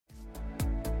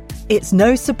It's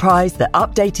no surprise that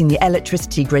updating the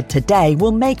electricity grid today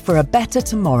will make for a better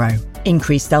tomorrow.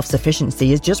 Increased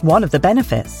self-sufficiency is just one of the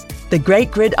benefits. The Great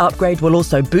Grid Upgrade will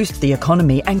also boost the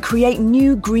economy and create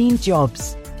new green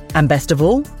jobs. And best of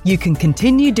all, you can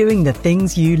continue doing the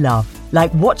things you love,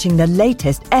 like watching the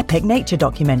latest epic nature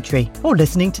documentary or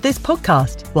listening to this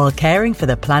podcast while caring for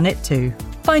the planet too.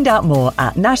 Find out more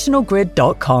at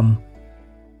nationalgrid.com.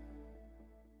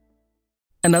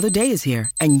 Another day is here,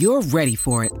 and you're ready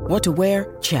for it. What to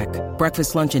wear? Check.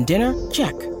 Breakfast, lunch, and dinner?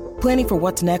 Check. Planning for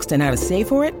what's next and how to save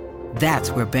for it?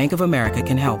 That's where Bank of America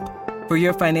can help. For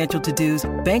your financial to-dos,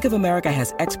 Bank of America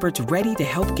has experts ready to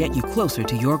help get you closer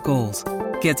to your goals.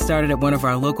 Get started at one of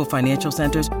our local financial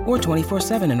centers or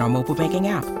 24/7 in our mobile banking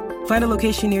app. Find a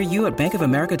location near you at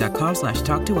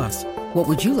bankofamerica.com/talktous. What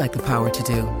would you like the power to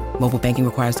do? Mobile banking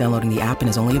requires downloading the app and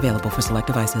is only available for select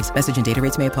devices. Message and data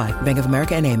rates may apply. Bank of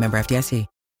America N.A., member FDIC.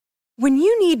 When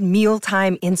you need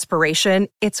mealtime inspiration,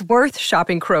 it's worth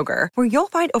shopping Kroger, where you'll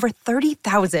find over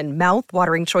 30,000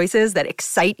 mouth-watering choices that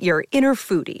excite your inner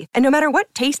foodie. And no matter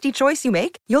what tasty choice you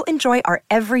make, you'll enjoy our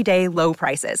everyday low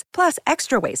prices, plus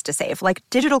extra ways to save, like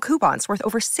digital coupons worth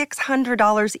over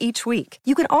 $600 each week.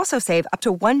 You can also save up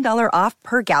to $1 off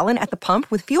per gallon at the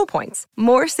pump with fuel points.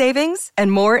 More savings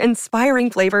and more inspiring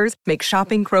flavors make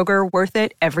shopping Kroger worth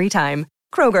it every time.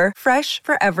 Kroger, fresh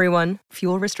for everyone.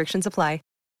 Fuel restrictions apply.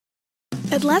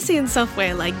 Atlassian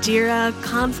software like Jira,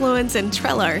 Confluence, and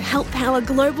Trello help power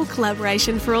global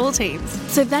collaboration for all teams,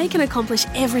 so they can accomplish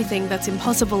everything that's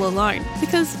impossible alone.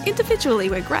 Because individually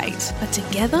we're great, but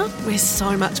together we're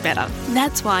so much better.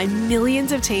 That's why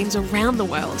millions of teams around the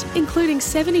world, including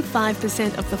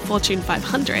 75% of the Fortune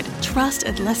 500, trust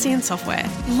Atlassian software.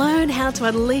 Learn how to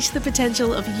unleash the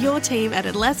potential of your team at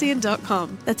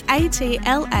Atlassian.com. That's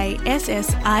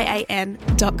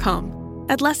Atlassian.com.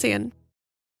 Atlassian.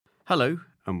 Hello,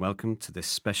 and welcome to this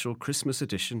special Christmas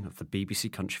edition of the BBC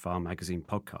Countryfile magazine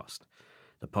podcast,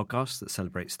 the podcast that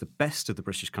celebrates the best of the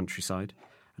British countryside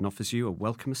and offers you a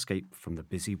welcome escape from the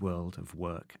busy world of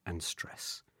work and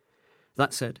stress.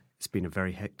 That said, it's been a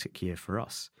very hectic year for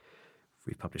us.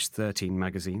 We've published 13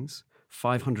 magazines,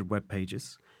 500 web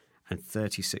pages, and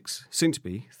 36, soon to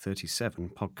be 37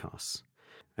 podcasts.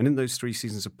 And in those 3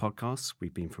 seasons of podcasts,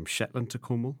 we've been from Shetland to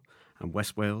Cornwall and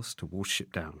West Wales to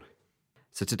Watership Down.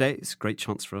 So today it's a great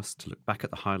chance for us to look back at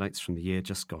the highlights from the year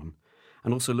just gone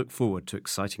and also look forward to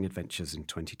exciting adventures in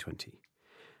 2020.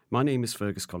 My name is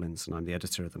Fergus Collins and I'm the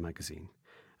editor of the magazine.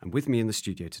 And with me in the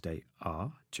studio today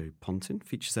are Joe Pontin,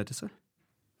 features editor.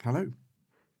 Hello.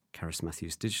 Caris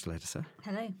Matthews, digital editor.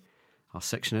 Hello. Our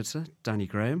section editor, Danny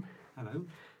Graham. Hello.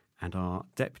 And our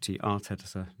deputy art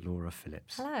editor, Laura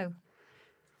Phillips. Hello.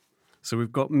 So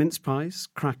we've got mince pies,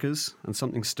 crackers and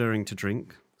something stirring to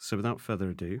drink. So without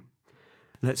further ado,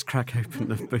 let's crack open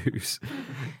the booze.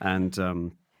 And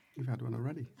you've had one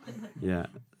already. Yeah,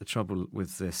 the trouble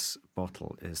with this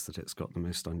bottle is that it's got the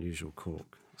most unusual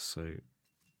cork. So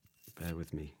bear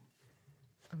with me.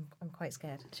 I'm quite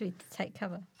scared. Should we take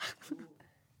cover?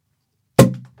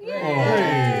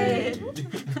 Yay!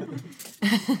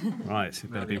 Right,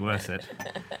 it better be worth it.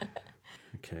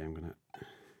 Okay, I'm going to...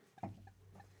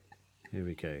 Here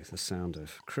we go, the sound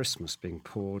of Christmas being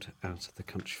poured out of the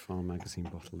Countryfile magazine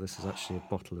bottle. This is actually a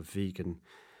bottle of vegan,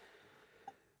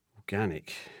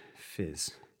 organic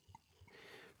fizz.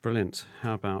 Brilliant.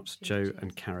 How about Joe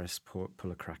and Caris pull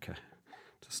a cracker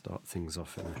to start things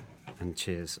off and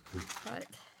cheers. Right,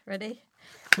 ready?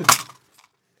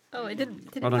 Oh, it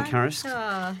didn't. Well done, Caris.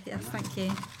 Oh, yes, thank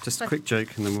you. Just a quick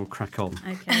joke and then we'll crack on.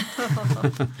 Okay.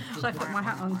 Should I put my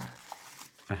hat on?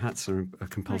 Hats are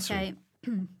compulsory.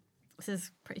 Okay. This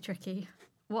is pretty tricky.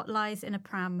 What lies in a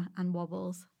pram and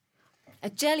wobbles?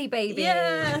 A jelly baby.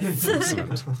 Yes.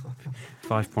 Excellent.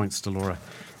 5 points to Laura.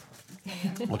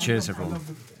 Well, cheers, everyone.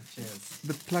 Cheers.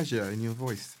 The pleasure in your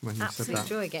voice when you said that.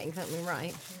 Absolute joy getting something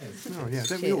right. Oh, yeah,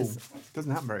 don't we all?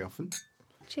 Doesn't happen very often.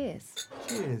 Cheers.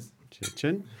 Cheers. Cheers,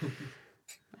 Chin.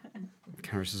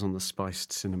 Caris is on the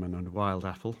spiced cinnamon and wild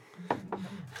apple.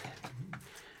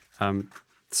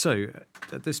 So,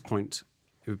 at this point,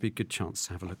 it would be a good chance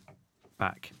to have a look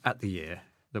back at the year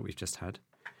that we've just had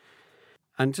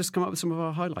and just come up with some of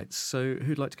our highlights. So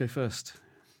who'd like to go first?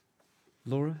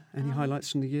 Laura, any highlights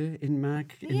from the year in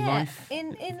mag, in life?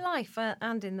 In life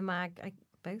and in the mag,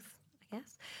 both, I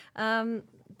guess.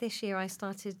 This year I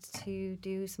started to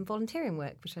do some volunteering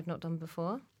work, which I've not done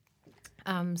before.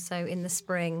 So in the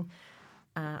spring,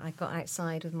 I got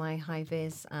outside with my high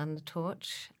vis and a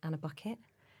torch and a bucket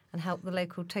and helped the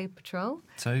local toad patrol.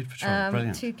 Toad patrol,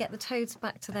 brilliant. To get the toads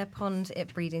back to their pond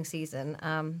at breeding season.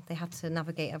 They had to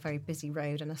navigate a very busy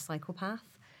road and a cycle path.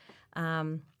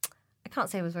 I can't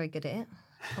say I was very good at it.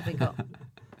 Probably got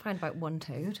found about one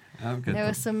toad. Oh, good. There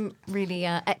were some really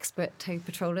expert toad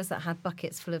patrollers that had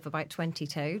buckets full of about 20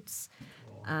 toads.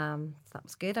 That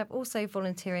was good. I'm also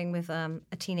volunteering with a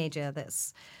teenager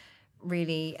that's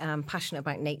really passionate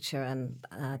about nature and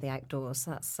the outdoors.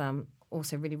 That's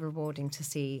also really rewarding to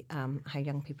see how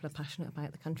young people are passionate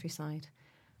about the countryside.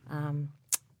 And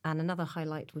another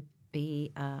highlight would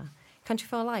be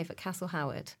Countryfile Live at Castle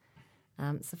Howard.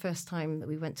 It's the first time that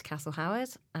we went to Castle Howard,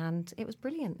 and it was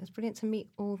brilliant. It was brilliant to meet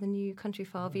all the new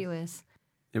Countryfile viewers.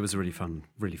 It was a really fun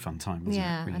time, wasn't it?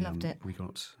 Yeah, I loved it. We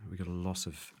got a lot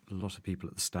of people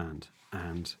at the stand,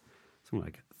 and something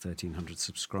like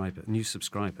 1,300 new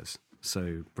subscribers.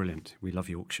 So brilliant. We love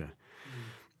Yorkshire.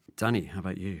 Danny, how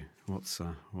about you? What's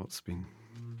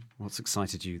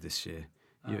excited you this year?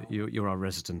 You're our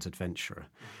resident adventurer,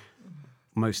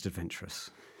 most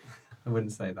adventurous. I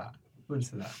wouldn't say that.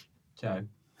 Joe.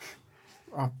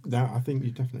 I think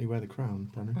you definitely wear the crown,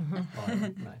 Danny. No.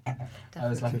 I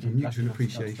was lucky. Mutual enough to go to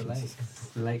appreciation. The Lakes.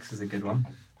 The Lakes was a good one.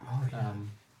 Oh, yeah.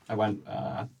 I went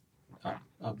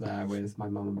up there with my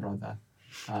mum and brother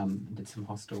and did some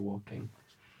hostel walking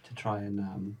to try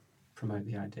and promote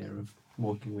the idea of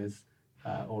walking with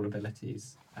all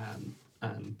abilities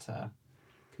and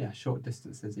short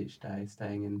distances each day,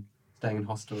 staying in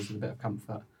hostels with a bit of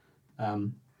comfort,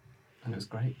 and it was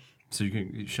great. So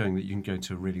you're showing that you can go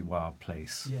to a really wild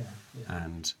place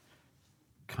and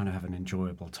kind of have an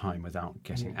enjoyable time without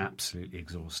getting absolutely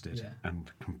exhausted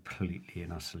and completely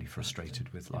and utterly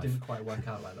frustrated with life. It didn't quite work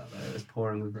out like that though. It was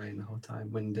pouring with rain the whole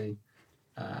time, windy,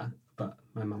 but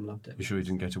my mum loved it. You sure you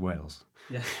didn't go to Wales?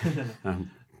 Yeah.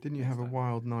 Didn't you have a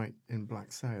wild night in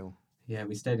Black Sail? Yeah,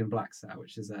 we stayed in Black Sail,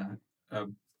 which is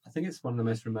I think it's one of the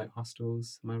most remote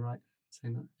hostels. Am I right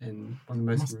saying that? In one of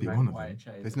the most Must be remote one of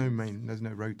them. YHA. There's no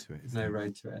road to it. No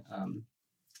road to it.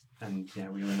 And yeah,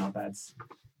 we were in our beds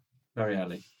very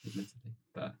early, admittedly,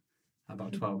 but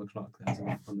about 12 o'clock there was a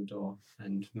knock on the door,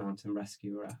 and Mountain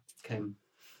Rescue came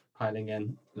piling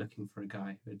in looking for a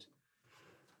guy who'd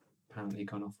apparently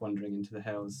gone off wandering into the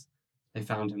hills. They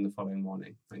found him the following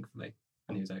morning, thankfully,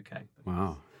 and he was okay.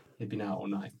 Wow. He'd been out all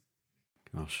night.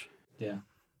 Gosh. Yeah.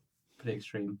 Pretty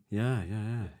extreme. Yeah.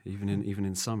 Even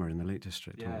in summer in the Lake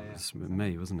District. Yeah. It was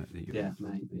May, wasn't it? Yeah,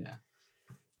 May. Yeah.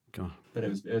 God. But it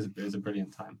was a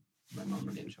brilliant time. My mum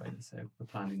really enjoyed it, so we're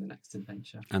planning the next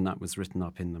adventure. And that was written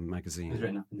up in the magazine. It was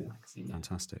written up in the magazine. Yeah.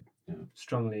 Fantastic. Yeah.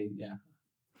 Strongly,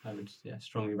 I would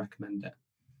strongly recommend it.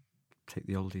 Take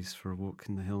the oldies for a walk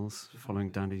in the hills, following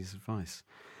Danny's advice.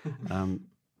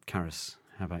 Karis,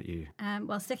 how about you?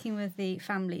 Well, sticking with the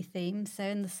family theme, so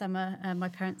in the summer, my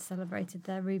parents celebrated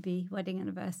their Ruby wedding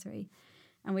anniversary,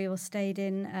 and we all stayed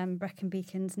in Brecon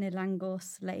Beacons near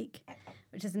Langorse Lake,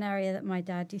 which is an area that my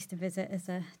dad used to visit as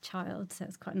a child, so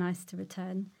it's quite nice to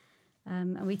return.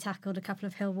 And we tackled a couple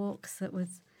of hill walks that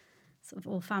was sort of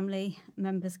all family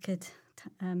members could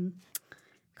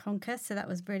conquer, so that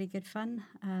was really good fun.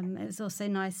 It was also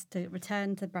nice to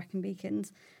return to Brecon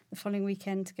Beacons the following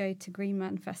weekend to go to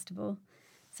Greenman Festival.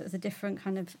 So it was a different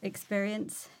kind of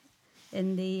experience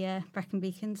in the Brecon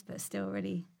Beacons, but still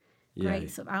really great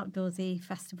sort of outdoorsy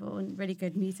festival and really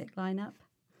good music lineup.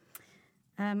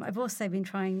 I've also been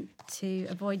trying to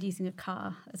avoid using a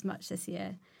car as much this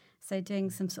year, so doing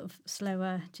some sort of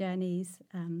slower journeys,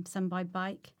 some by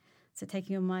bike, so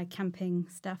taking all my camping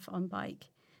stuff on bike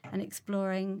and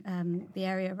exploring the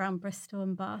area around Bristol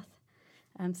and Bath.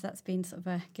 So that's been sort of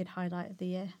a good highlight of the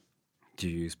year. Do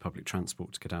you use public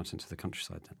transport to get out into the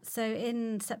countryside then? So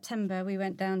in September, we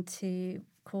went down to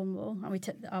Cornwall and we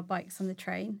took our bikes on the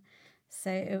train. So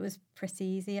it was pretty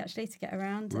easy, actually, to get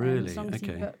around. Really? As long as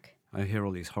you book. I hear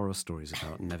all these horror stories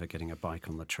about never getting a bike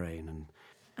on the train. And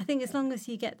I think as long as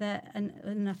you get there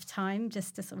enough time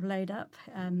just to sort of load up,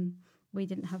 we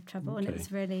didn't have trouble. And it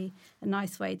was really a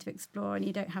nice way to explore, and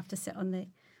you don't have to sit on the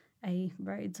A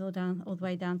roads all the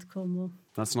way down to Cornwall.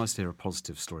 That's nice to hear a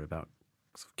positive story about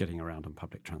sort of getting around on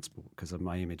public transport, because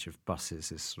my image of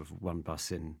buses is sort of one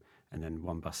bus in and then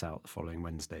one bus out the following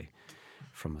Wednesday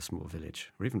from a small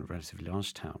village or even a relatively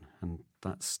large town. And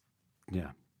that's,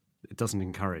 it doesn't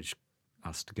encourage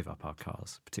us to give up our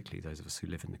cars, particularly those of us who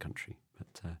live in the country.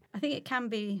 But I think it can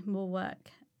be more work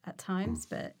at times,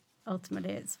 but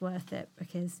ultimately it's worth it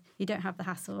because you don't have the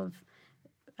hassle of,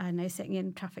 sitting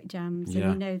in traffic jams and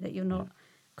you know that you're not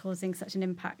causing such an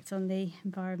impact on the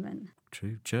environment.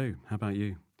 True. Joe, how about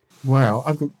you? Well,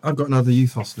 I've got another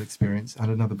youth hostel experience and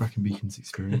another Brecon Beacons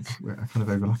experience where I kind of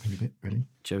overlapping a bit, really.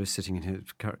 Joe is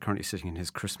currently sitting in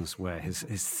his Christmas wear, his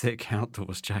thick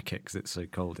outdoors jacket because it's so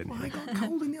cold in here. I got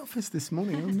cold in the office this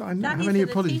morning. I don't have any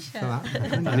apologies for that.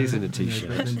 Danny's in a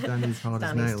t-shirt. Danny's hard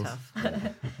as nails.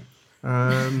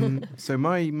 So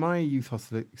my youth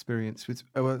hostel experience was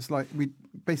it's like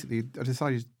I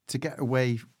decided to get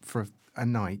away for a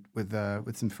night with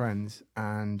some friends,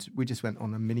 and we just went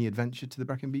on a mini adventure to the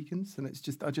Brecon Beacons, and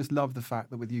I just love the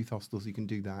fact that with youth hostels you can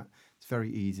do that. It's very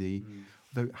easy.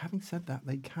 Though having said that,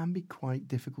 they can be quite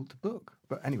difficult to book.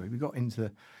 But anyway, we got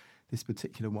into this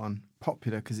particular one,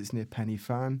 popular because it's near Pen y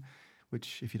Fan,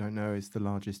 which, if you don't know, is the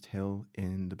largest hill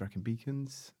in the Brecon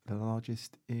Beacons, the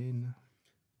largest in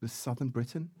the southern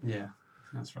Britain. Yeah,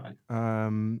 that's right.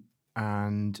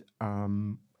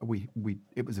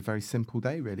 It was a very simple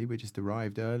day, really. We just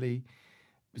arrived early.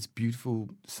 It was a beautiful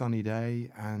sunny day,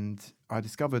 and I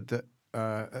discovered that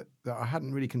I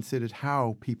hadn't really considered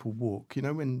how people walk. You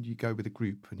know, when you go with a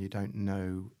group and you don't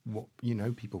know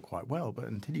people quite well, but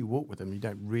until you walk with them, you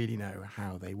don't really know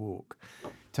how they walk.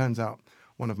 Turns out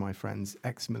one of my friends,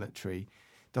 ex-military,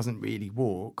 doesn't really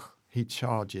walk. He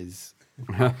charges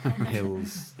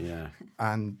hills. Yeah.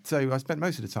 And so I spent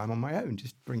most of the time on my own,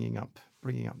 just bringing up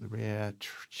the rear,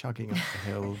 chugging up the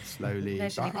hill slowly.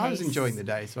 I was enjoying the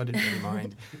day, so I didn't really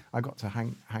mind. I got to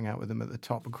hang out with them at the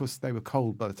top. Of course, they were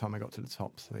cold by the time I got to the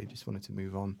top, so they just wanted to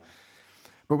move on.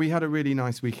 But we had a really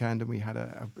nice weekend, and we had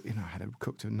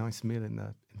cooked a nice meal in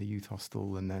the youth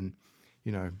hostel, and then,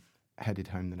 headed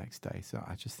home the next day. So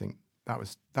I just think that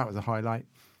was a highlight.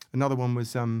 Another one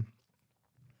was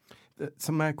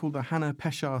somewhere called the Hannah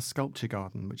Peshar Sculpture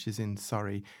Garden, which is in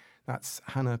Surrey. That's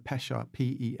Hannah Peshar,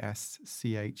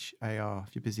 Peschar,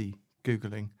 if you're busy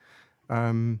Googling.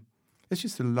 It's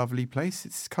just a lovely place.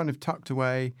 It's kind of tucked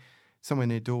away somewhere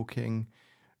near Dorking,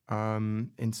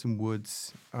 in some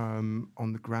woods,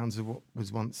 on the grounds of what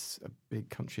was once a big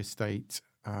country estate.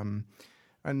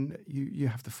 And you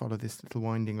have to follow this little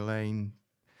winding lane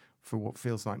for what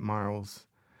feels like miles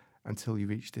until you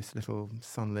reach this little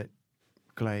sunlit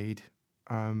glade,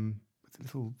 with a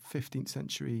little 15th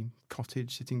century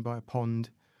cottage sitting by a pond,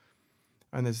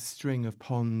 and there's a string of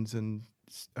ponds and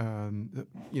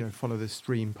follow the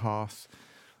stream path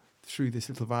through this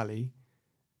little valley,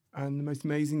 and the most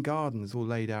amazing gardens all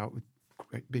laid out with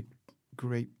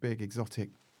great big exotic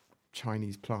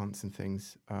Chinese plants and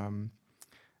things,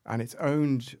 and it's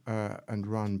owned and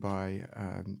run by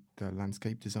the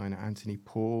landscape designer Anthony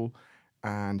Paul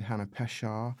and Hannah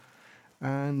Peshar,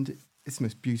 and it's the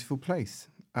most beautiful place.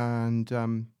 And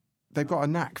they've got a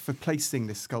knack for placing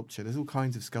this sculpture. There's all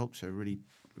kinds of sculpture, really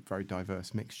very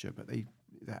diverse mixture, but they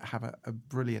have a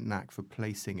brilliant knack for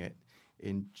placing it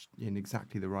in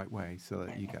exactly the right way so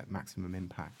that you get maximum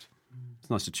impact. It's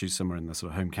nice to choose somewhere in the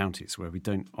sort of home counties where we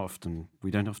don't often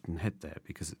head there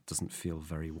because it doesn't feel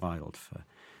very wild for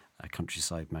a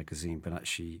countryside magazine, but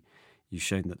actually you've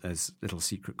shown that there's little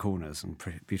secret corners and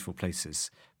beautiful places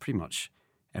pretty much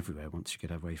everywhere once you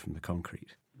get away from the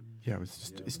concrete. Yeah,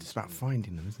 it's just about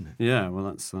finding them, isn't it? Yeah, well,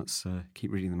 that's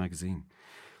keep reading the magazine.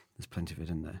 There's plenty of it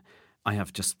in there. I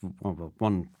have just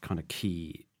one kind of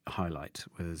key highlight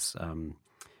was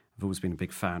I've always been a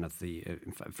big fan of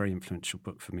in fact, a very influential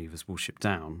book for me was Watership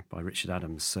Down by Richard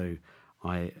Adams. So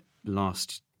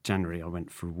last January I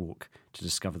went for a walk to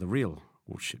discover the real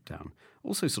Watership Down,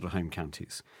 also sort of home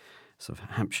counties, sort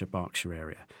of Hampshire, Berkshire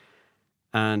area.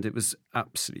 And it was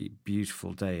absolutely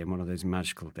beautiful day, and one of those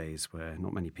magical days where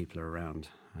not many people are around.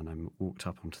 And I walked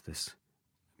up onto this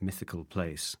mythical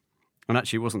place. And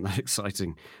actually it wasn't that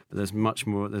exciting, but there's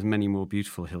many more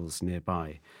beautiful hills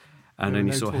nearby. And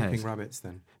only saw hares. Talking rabbits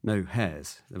then? No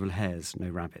hares. There were hares, no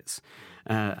rabbits.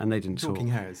 And they didn't talking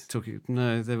talk. Hares?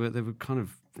 No, they were kind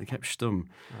of, they kept stum.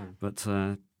 Oh. But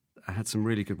I had some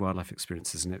really good wildlife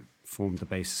experiences, and it formed the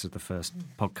basis of the first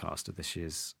podcast of this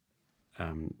year's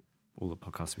all the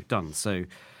podcasts we've done. So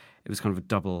it was kind of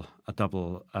a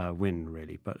double win,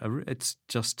 really. But it's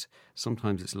just,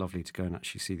 sometimes it's lovely to go and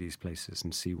actually see these places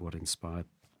and see what inspired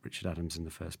Richard Adams in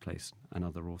the first place and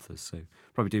other authors. So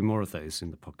probably do more of those in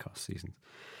the podcast seasons.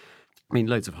 I mean,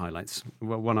 loads of highlights.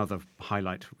 Well, one other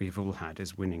highlight we've all had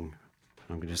is winning.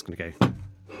 I'm just going to go.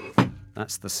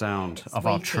 That's the sound of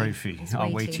our trophy, our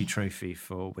weighty trophy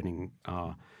for winning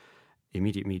our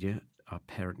Immediate Media. Our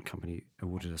parent company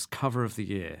awarded us Cover of the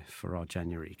Year for our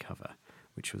January cover,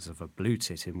 which was of a blue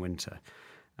tit in winter.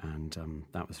 And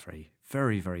that was very,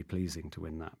 very, very pleasing to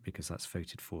win that because that's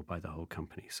voted for by the whole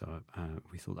company. So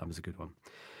we thought that was a good one.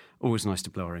 Always nice to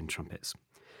blow our own trumpets.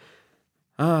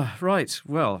 Right,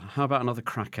 well, how about another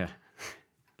cracker?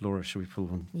 Laura, shall we pull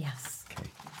one? Yes. Okay.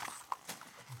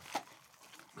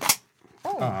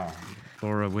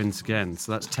 Laura wins again.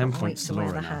 So that's 10 points to Laura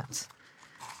wear the now. Hat.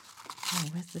 Oh,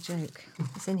 where's the joke?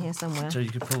 It's in here somewhere. So you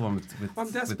could pull one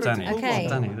with Danny. Okay.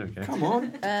 Danny, there we go. Come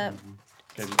on.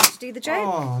 Let's do the joke.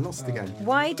 Oh, lost again.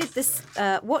 What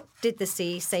did the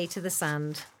sea say to the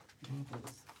sand?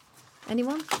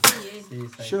 Anyone? See you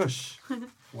say Shush.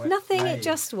 Nothing, wave. it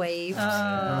just waved.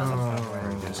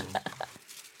 Very good.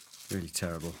 Really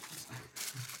terrible.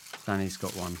 Danny's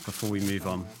got one before we move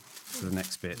on to the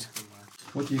next bit.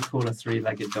 What do you call a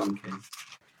three-legged donkey?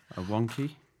 A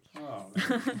wonky?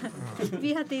 Have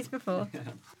you had these before?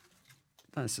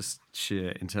 That's just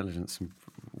sheer intelligence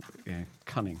and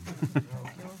cunning.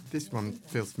 This one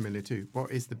feels familiar too.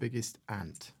 What is the biggest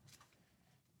ant?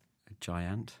 A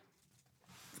giant?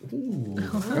 Ooh,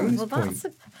 well, that's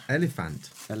Elephant.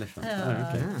 Elephant. Oh.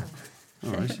 Okay. Yeah.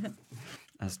 All right.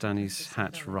 As Danny's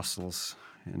hat rustles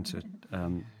into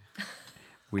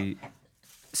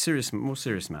more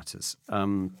serious matters.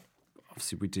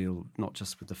 Obviously, we deal not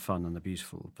just with the fun and the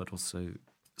beautiful, but also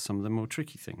some of the more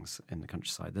tricky things in the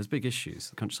countryside. There's big issues.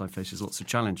 The countryside faces lots of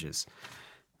challenges.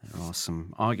 There are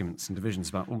some arguments and divisions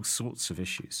about all sorts of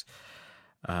issues,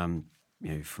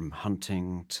 from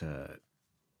hunting to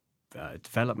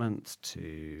development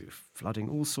to flooding.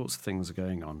 All sorts of things are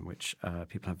going on, which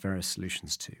people have various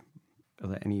solutions to. Are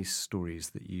there any stories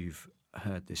that you've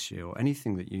heard this year, or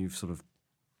anything that you've sort of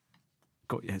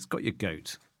has got your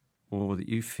goat, or that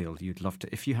you feel you'd love to,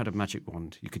 if you had a magic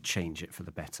wand, you could change it for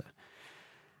the better?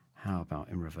 How about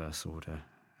in reverse order?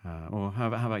 Or how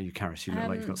about you, Caris? You look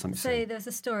like you've got something to say. So there was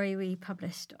a story we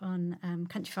published on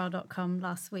countryfile.com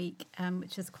last week,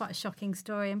 which was quite a shocking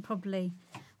story and probably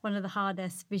one of the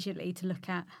hardest visually to look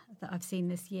at that I've seen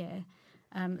this year.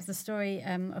 It's a story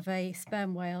of a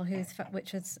sperm whale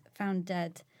which was found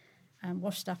dead,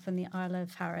 washed up on the Isle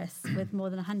of Harris with more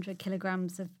than 100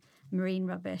 kilograms of marine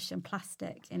rubbish and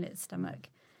plastic in its stomach.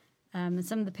 And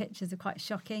some of the pictures are quite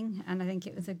shocking, and I think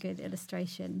it was a good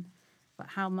illustration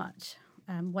about how much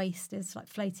waste is like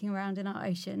floating around in our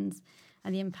oceans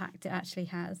and the impact it actually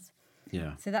has.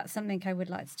 Yeah. So that's something I would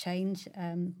like to change,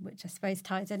 which I suppose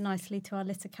ties in nicely to our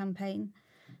litter campaign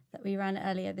that we ran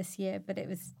earlier this year. But it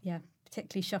was,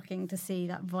 particularly shocking to see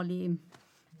that volume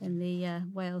in the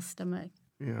whale's stomach.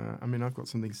 Yeah, I mean, I've got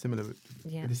something similar.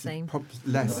 Yeah, this same. is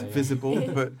less visible,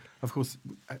 but of course,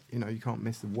 you can't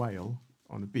miss a whale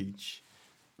on a beach.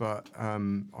 But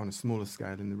on a smaller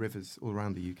scale, in the rivers all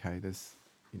around the UK, there's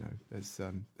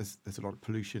a lot of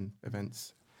pollution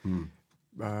events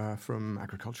from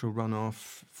agricultural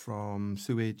runoff, from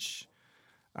sewage,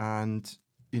 and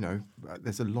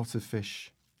there's a lot of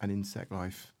fish and insect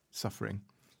life suffering,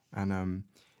 and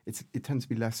it tends to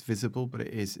be less visible, but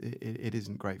it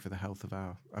isn't great for the health of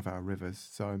our rivers.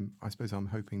 So I suppose I'm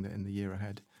hoping that in the year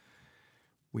ahead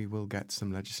we will get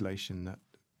some legislation that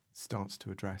starts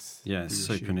to address. Yeah, it's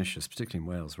so issue. pernicious, particularly in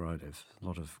Wales, where I live. A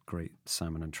lot of great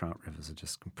salmon and trout rivers are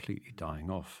just completely dying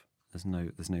off. There's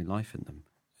no life in them.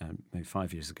 Maybe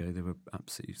 5 years ago they were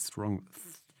absolutely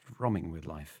thrumming with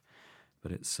life,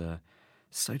 but it's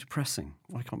so depressing.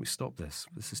 Why can't we stop this?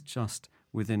 This is just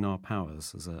within our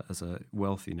powers as a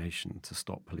wealthy nation to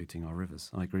stop polluting our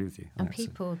rivers. I agree with you. And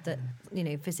people that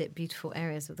visit beautiful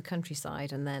areas of the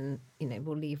countryside and then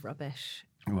will leave rubbish.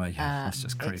 Well, yeah, that's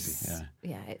just crazy.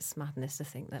 It's madness to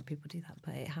think that people do that,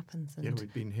 but it happens. And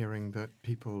we've been hearing that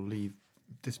people leave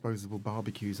disposable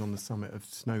barbecues on the summit of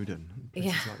Snowdon, and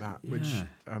places like that, which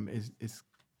is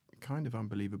kind of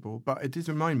unbelievable. But it does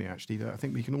remind me, actually, that I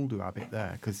think we can all do our bit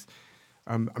there, because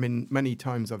many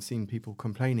times I've seen people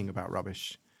complaining about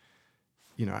rubbish,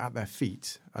 at their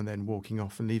feet, and then walking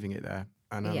off and leaving it there.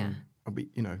 And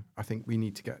I think we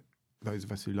need to get, those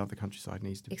of us who love the countryside,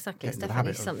 needs to exactly. get It's into the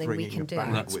definitely habit of something we bringing can it do.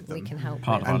 back with them. We can help.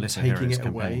 Part of our and Litter taking Heroes it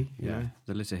campaign. away,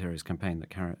 The Litter Heroes campaign that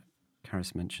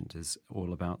Caris mentioned is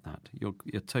all about that.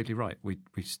 You're totally right. We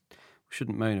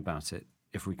shouldn't moan about it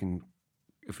if we can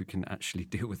actually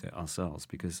deal with it ourselves,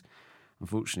 because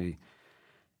unfortunately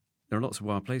there are lots of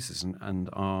wild places, and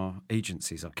our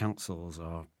agencies, our councils,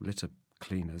 our litter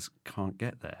cleaners can't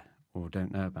get there, or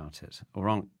don't know about it,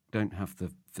 or don't have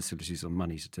the facilities or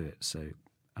money to do it. So,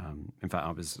 in fact,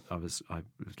 I was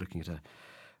looking at a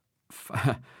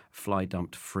fly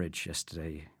dumped fridge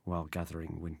yesterday while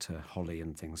gathering winter holly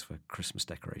and things for Christmas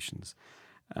decorations,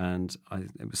 and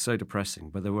it was so depressing.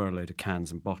 But there were a load of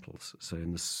cans and bottles, so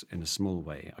in a small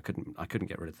way, I couldn't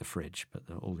get rid of the fridge, but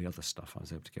all the other stuff I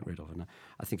was able to get rid of. And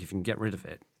I think if you can get rid of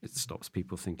it, it stops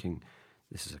people thinking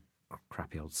this is a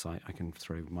crappy old site. I can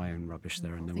throw my own rubbish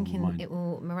there, and no one will mind. It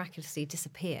will miraculously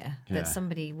disappear. That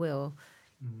somebody will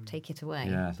take it away.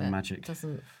 Yeah, the but magic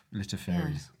doesn't litter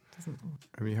fairies.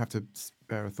 I mean, you have to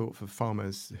spare a thought for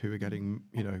farmers who are getting,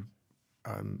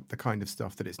 the kind of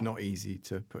stuff that it's not easy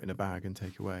to put in a bag and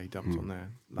take away, dumped on their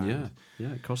land.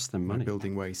 Yeah, it costs them money.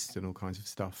 Building waste and all kinds of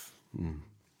stuff.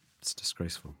 It's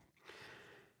disgraceful.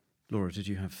 Laura, did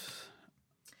you have...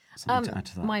 something to add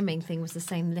to that? My main thing was the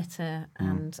same litter,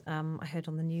 and I heard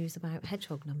on the news about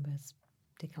hedgehog numbers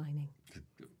declining,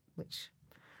 which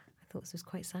I thought was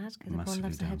quite sad because everyone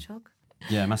loves a hedgehog.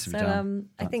 Yeah, massively down.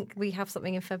 I think we have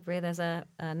something in February. There's a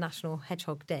National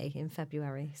Hedgehog Day in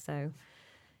February. So,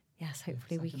 yes,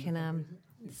 hopefully we can...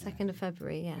 2nd of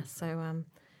February, yes. So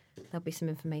there'll be some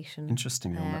information.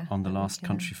 Interestingly, on the last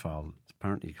Country File,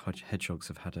 apparently hedgehogs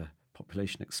have had a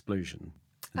population explosion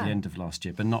at the end of last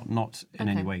year, but not in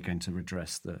any way going to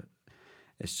redress the...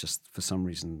 It's just, for some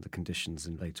reason, the conditions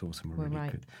in late autumn were really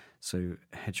good. So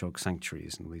hedgehog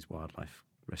sanctuaries and all these wildlife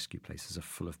rescue places are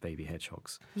full of baby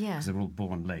hedgehogs. Yeah. Because they're all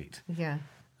born late. Yeah.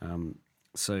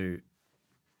 So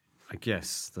I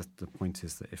guess the point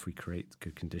is that if we create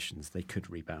good conditions, they could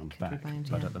rebound back.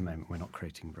 But at the moment, we're not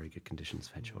creating very good conditions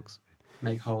for hedgehogs.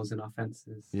 Make holes in our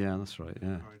fences. Yeah, that's right,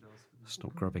 yeah.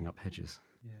 Stop grubbing up hedges.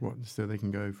 Yeah. What, so they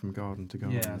can go from garden to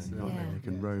garden, Yeah, they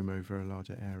can roam over a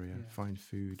larger area, find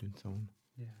food and so on.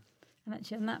 Yeah. And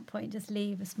actually, on that point, just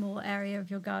leave a small area of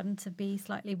your garden to be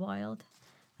slightly wild.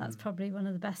 That's probably one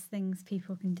of the best things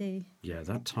people can do. Yeah,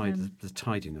 that the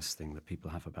tidiness thing that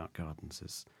people have about gardens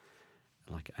is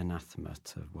like anathema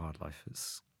to wildlife.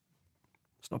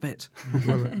 Stop it.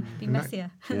 Be messier.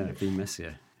 Yeah, be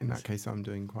messier. In that case, I'm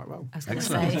doing quite well. I was going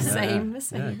to say, same.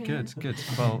 Yeah, good.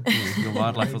 Well, your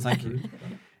wildlife will thank you.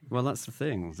 Well, that's the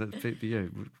thing.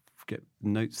 Get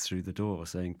notes through the door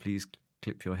saying, please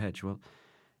clip your hedge. Well,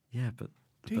 yeah, but...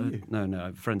 Do you?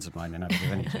 No, friends of mine in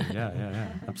Abergavenny do. Yeah,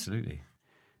 absolutely.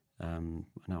 No,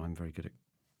 I'm very good at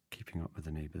keeping up with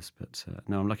the neighbours, but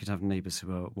no, I'm lucky to have neighbours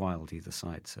who are wild either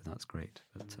side, so that's great.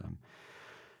 But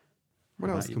what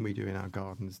else can we do in our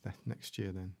gardens next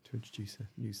year then to introduce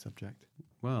a new subject?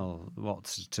 Well,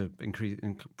 to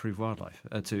improve wildlife,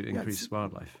 to increase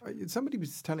wildlife. Somebody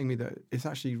was telling me that it's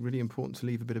actually really important to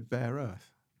leave a bit of bare earth.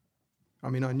 I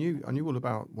mean, I knew all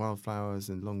about wildflowers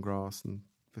and long grass and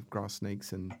grass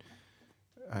snakes and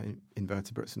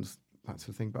invertebrates and that sort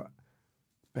of thing, but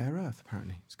bare earth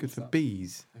apparently it's good for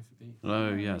bees.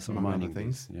 Oh yeah, some mining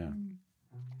things. Bees, yeah.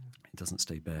 It doesn't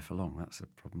stay bare for long. That's a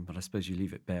problem. But I suppose you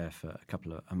leave it bare for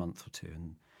a month or two,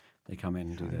 and they come in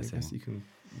and do their thing. I guess you can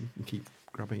keep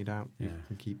grubbing it out. Yeah, you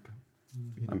can keep.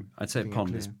 I'd say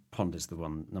pond is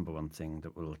the number one thing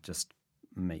that will just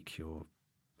make your.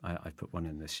 I put one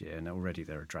in this year, and already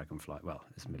there are dragonfly. Well,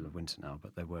 it's the middle of winter now,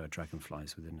 but there were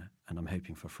dragonflies within it, and I'm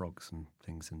hoping for frogs and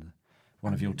things in the.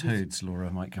 One of your toads,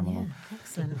 Laura, might come along.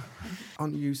 Excellent.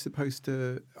 Aren't you supposed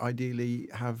to ideally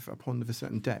have a pond of a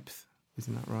certain depth?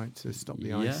 Isn't that right, to stop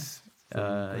the ice?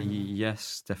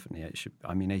 Yes, definitely. It should.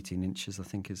 18 inches, I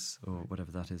think, is, or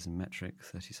whatever that is in metric,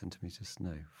 30 centimetres.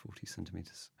 No, 40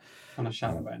 centimetres. On a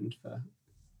shallow end for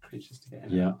creatures to get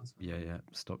in and out as well. Yeah.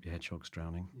 Stop your hedgehogs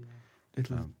drowning. Yeah.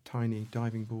 Little tiny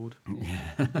diving board.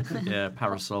 Yeah,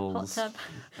 parasols. Hot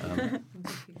tub.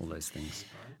 All those things.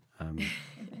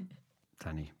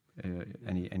 Danny,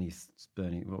 any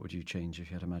burning? What would you change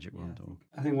if you had a magic wand? Or?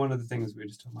 I think one of the things we were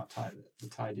just talking about, the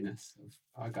tidiness of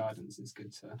our gardens, is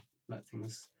good to let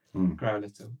things grow a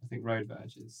little. I think road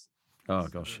verges. Oh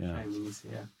gosh, yeah. You see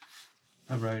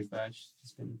a road verge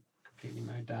has been completely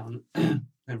mowed down.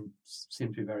 They seem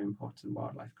to be very important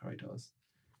wildlife corridors.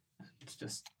 It's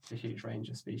just a huge range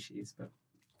of species, but.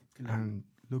 And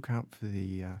look out for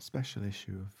the special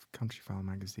issue of Country File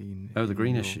magazine. Oh, the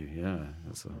green issue, yeah.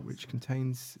 Which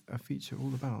contains a feature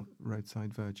all about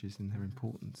roadside verges and their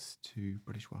importance to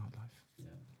British wildlife.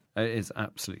 Yeah. It is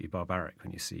absolutely barbaric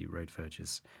when you see road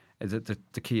verges.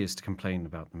 The key is to complain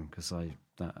about them, because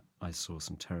I saw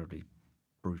some terribly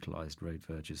brutalised road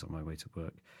verges on my way to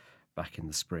work back in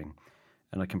the spring.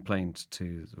 And I complained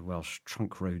to the Welsh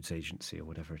Trunk Roads Agency, or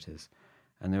whatever it is.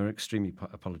 And they were extremely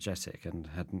apologetic and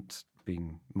hadn't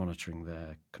been monitoring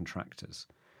their contractors.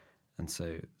 And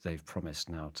so they've promised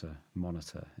now to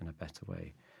monitor in a better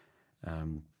way.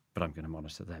 But I'm going to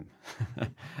monitor them.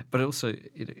 But also,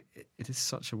 it is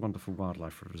such a wonderful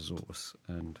wildlife resource.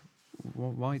 And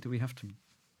why do we have to...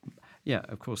 Yeah,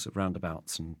 of course, at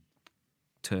roundabouts and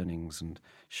turnings and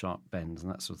sharp bends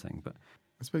and that sort of thing. But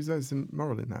I suppose there's a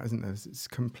moral in that, isn't there? It's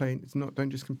complain. It's not. Don't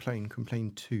just complain.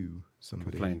 Complain to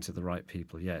somebody. Complain to the right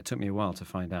people. Yeah, it took me a while to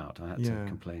find out. I had to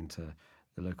complain to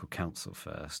the local council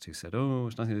first, who said, "Oh,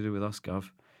 it's nothing to do with us,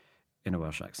 Gov," in a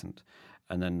Welsh accent,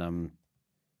 and then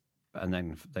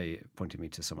they pointed me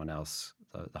to someone else,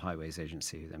 the Highways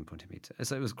Agency. Then pointed me to.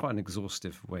 So it was quite an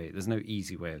exhaustive way. There's no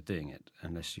easy way of doing it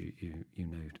unless you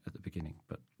know at the beginning.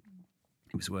 But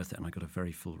it was worth it, and I got a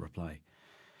very full reply.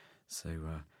 So.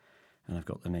 And I've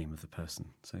got the name of the person.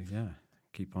 So, yeah,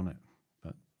 keep on it.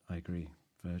 But I agree,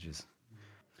 verges.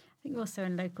 think also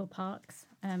in local parks,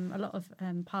 a lot of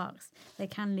parks, they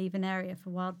can leave an area for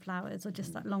wildflowers or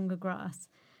just like longer grass.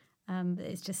 But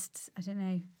it's just, I don't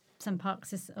know, some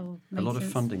parks is... A lot of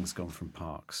funding's gone from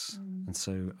parks. And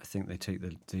so I think they take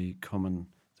the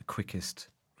quickest,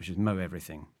 which is mow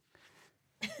everything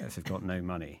if they've got no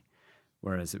money.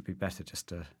 Whereas it'd be better just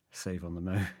to save on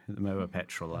the mower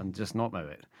petrol and just not mow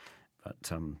it.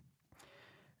 But,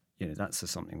 that's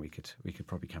something we could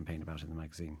probably campaign about in the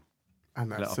magazine.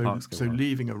 And that's so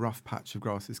leaving a rough patch of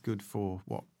grass is good for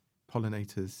what?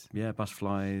 Pollinators? Yeah,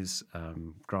 butterflies,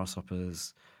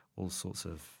 grasshoppers, all sorts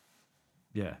of,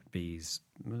 bees,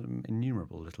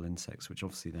 innumerable little insects, which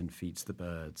obviously then feeds the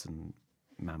birds and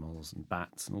mammals and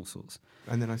bats and all sorts.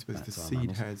 And then I suppose the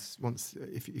seed heads, once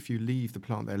if you leave the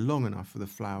plant there long enough for the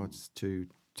flowers to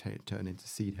turn into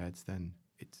seed heads, then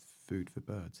it's food for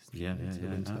birds. Yeah.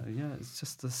 It's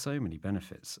just there's so many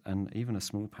benefits, and even a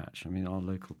small patch. I mean, our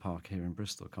local park here in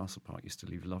Bristol, Castle Park, used to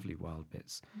leave lovely wild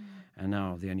bits, and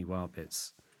now the only wild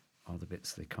bits are the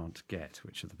bits they can't get,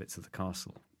 which are the bits of the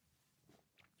castle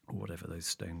or whatever those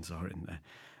stones are in there,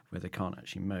 where they can't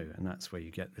actually mow, and that's where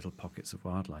you get little pockets of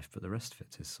wildlife. But the rest of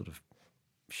it is sort of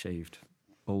shaved,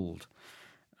 bald,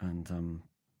 and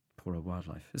poor old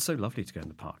wildlife. It's so lovely to go in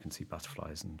the park and see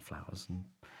butterflies and flowers, and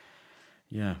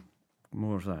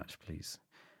more of that, please.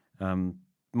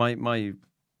 My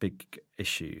big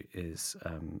issue is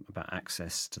about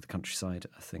access to the countryside.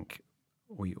 I think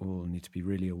we all need to be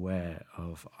really aware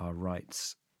of our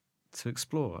rights to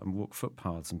explore and walk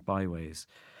footpaths and byways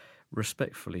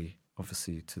respectfully,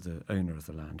 obviously, to the owner of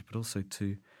the land, but also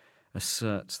to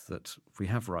assert that we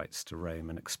have rights to roam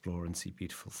and explore and see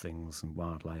beautiful things and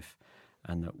wildlife,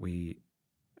 and that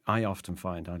I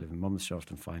live in Monmouthshire,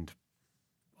 often find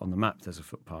on the map there's a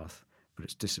footpath, but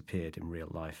it's disappeared in real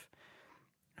life.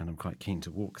 And I'm quite keen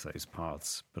to walk those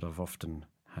paths, but I've often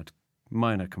had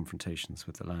minor confrontations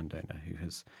with the landowner who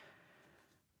has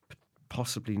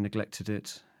possibly neglected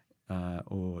it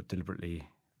or deliberately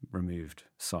removed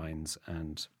signs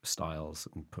and stiles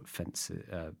and put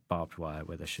barbed wire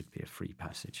where there should be a free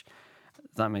passage.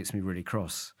 That makes me really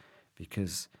cross,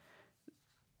 because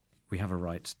we have a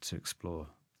right to explore,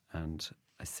 and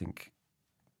I think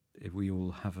if we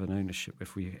all have an ownership,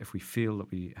 if we feel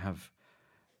that we have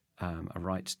a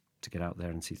right to get out there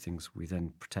and see things, we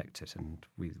then protect it, and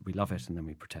we love it, and then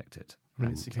we protect it.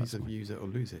 And it's a case of use it or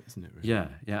lose it, isn't it? Really? Yeah,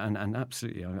 and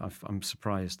absolutely. I'm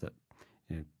surprised that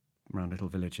around little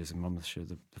villages in Monmouthshire,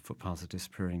 the footpaths are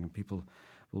disappearing, and people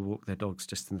will walk their dogs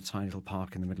just in the tiny little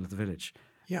park in the middle of the village.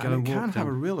 Yeah, and it can have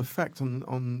a real effect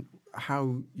on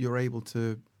how you're able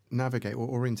to navigate or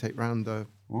orientate around a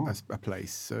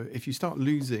place. So if you start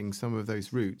losing some of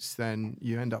those routes, then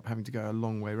you end up having to go a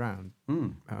long way round.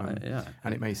 And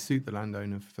it may suit the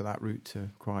landowner for that route to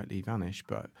quietly vanish,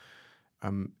 but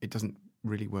it doesn't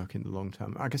really work in the long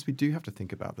term. I guess we do have to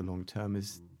think about the long term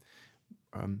as,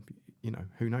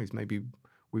 who knows, maybe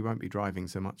we won't be driving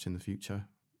so much in the future.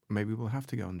 Maybe we'll have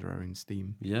to go under our own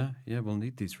steam. Yeah, we'll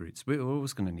need these routes. We're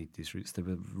always going to need these routes. They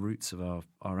were routes of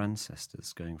our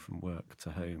ancestors, going from work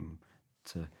to home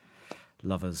to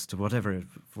lovers to whatever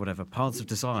paths of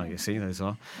desire. You see, those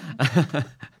are.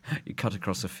 You cut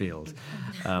across a field.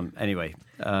 But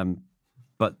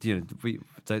they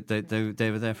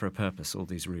were there for a purpose. All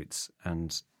these routes,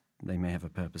 and they may have a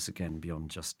purpose again beyond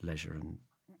just leisure and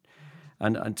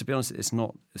to be honest, it's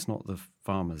not the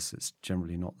farmers. It's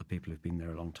generally not the people who've been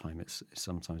there a long time. It's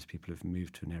sometimes people who've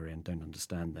moved to an area and don't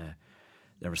understand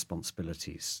their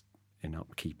responsibilities in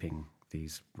upkeeping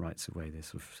these rights of way. They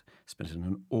sort of spent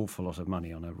an awful lot of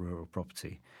money on a rural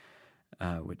property,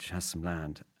 which has some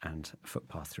land and a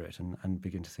footpath through it, and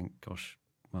begin to think, gosh,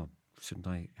 well, shouldn't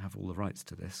I have all the rights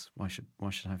to this? Why should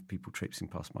I have people traipsing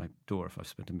past my door if I've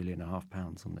spent £1.5 million on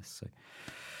this? So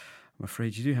I'm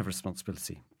afraid you do have a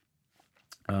responsibility.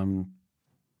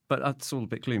 But that's all a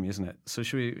bit gloomy, isn't it? So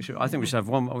I think we should have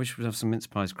one. I wish we should have some mince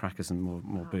pies, crackers, and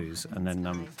more booze, and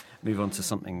then move on to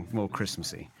something more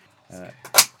Christmassy.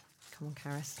 Come on,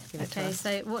 Karis. Give it to Okay, us.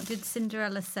 so what did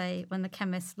Cinderella say when the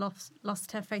chemist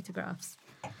lost her photographs?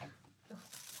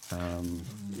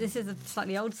 This is a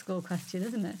slightly old school question,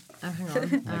 isn't it? Oh, hang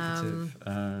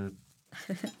on.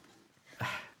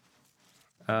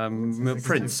 Negative.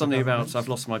 Prince. Something about I've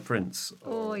lost my prince.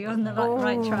 Oh, you're on the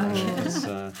right track.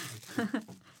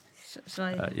 Shall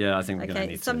I? I think we're going to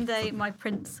need someday my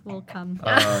prince will come.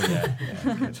 Oh, yeah,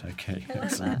 good. Okay,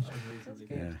 excellent.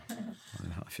 Yeah,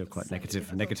 I feel quite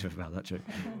negative about that joke.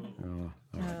 Oh,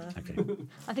 all right, okay.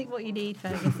 I think what you need,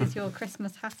 Fergus, is your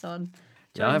Christmas hat on.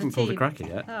 Yeah, I haven't pulled the cracker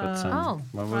yet, but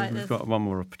right, we've got one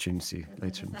more opportunity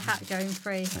later. The hat going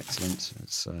free. Excellent.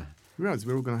 It's realise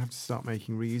we're all going to have to start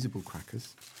making reusable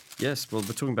crackers. Yes, well,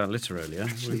 we're talking about litter earlier.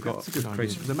 Actually, We've got that's a good idea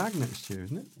crazy- for the mag next year,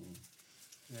 isn't it?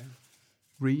 Yeah.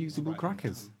 Reusable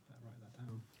crackers.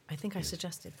 I think I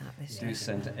suggested that this Do year.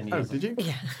 send any Oh, other- did you?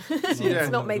 Yeah. Yeah. It's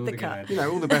not made the cut. You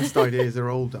know, all the best ideas are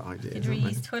older ideas. Could aren't they?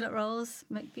 reuse toilet rolls,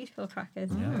 make beautiful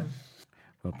crackers. Yeah.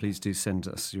 Well, please do send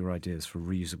us your ideas for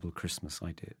reusable Christmas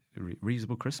idea.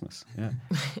 Reusable Christmas, yeah.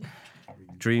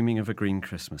 Dreaming of a green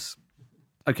Christmas.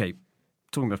 Okay,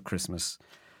 talking about Christmas,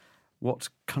 what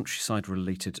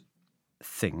countryside-related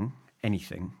thing,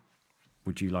 anything,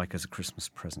 would you like as a Christmas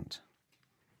present?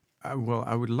 Well,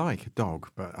 I would like a dog,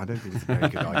 but I don't think it's a very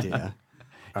good idea.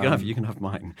 You can have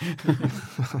mine.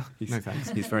 No thanks.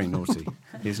 He's very naughty.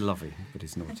 He's lovely, but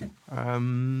he's naughty.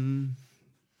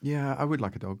 Yeah, I would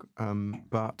like a dog,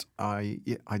 but I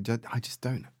just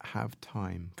don't have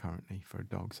time currently for a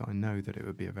dog. So I know that it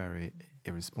would be a very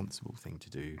irresponsible thing to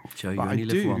do. Joe, you But I only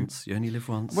live do- once. You only live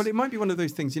once. Well, it might be one of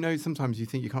those things. You know, sometimes you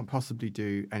think you can't possibly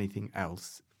do anything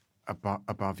else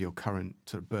above your current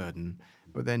sort of burden,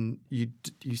 but then you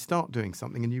start doing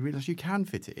something and you realise you can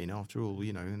fit it in after all.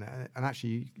 You know, and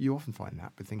actually you often find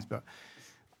that with things, but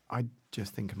I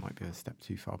just think it might be a step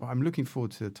too far. But I'm looking forward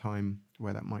to the time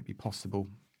where that might be possible.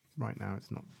 Right now, it's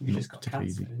not. You not just got particularly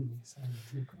cats, easy. didn't you? So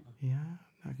you've got them. Yeah,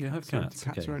 no, You have are- cats,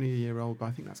 Cats okay. are only a year old, but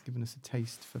I think that's given us a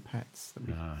taste for pets.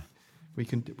 That Ah.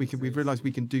 we've realised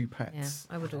we can do Yeah, pets.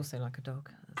 I would also like a dog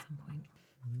at some point.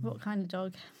 What kind of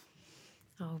dog?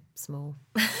 Oh, small.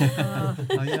 Oh,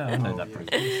 yeah, I know that yeah.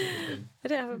 pretty well. I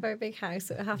don't have a very big house,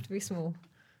 so it would have to be small.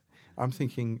 I'm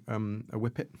thinking a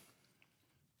whippet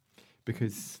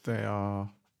because they're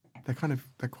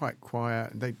quite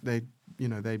quiet.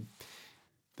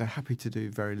 They're happy to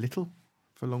do very little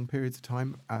for long periods of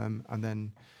time, and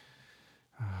then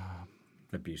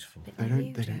They're beautiful.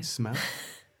 they don't smell,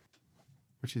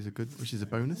 which is a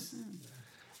bonus.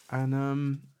 And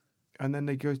then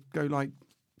they go like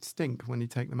stink when you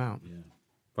take them out. Yeah.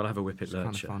 Well, I have a whippet It's kind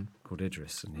of lurcher fun. called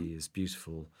Idris, and he is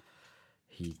beautiful.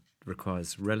 He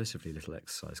requires relatively little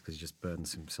exercise because he just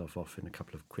burns himself off in a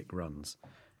couple of quick runs.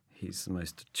 He's the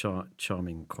most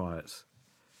charming, quiet,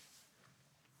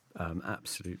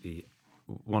 absolutely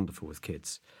wonderful with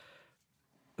kids.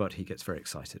 But he gets very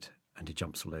excited and he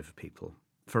jumps all over people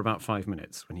for about 5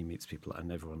 minutes when he meets people,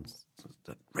 and everyone's,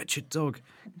 "That wretched dog,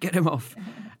 get him off."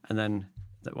 And then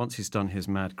once he's done his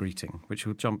mad greeting, which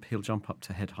he'll jump up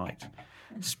to head height,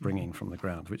 springing from the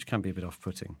ground, which can be a bit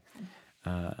off-putting.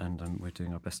 And we're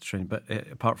doing our best to train. But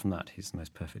apart from that, he's the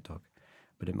most perfect dog.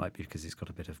 But it might be because he's got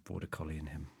a bit of border collie in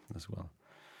him as well.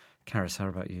 Karis, how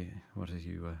about you? What are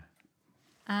you...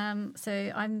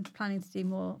 So I'm planning to do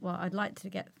more. Well, I'd like to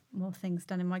get more things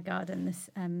done in my garden this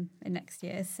in next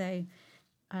year. So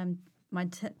I'm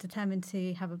determined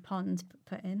to have a pond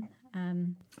put in.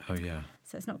 Oh, yeah.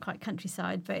 So it's not quite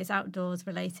countryside, but it's outdoors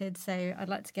related. So I'd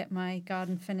like to get my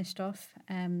garden finished off,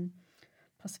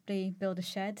 possibly build a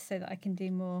shed so that I can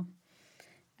do more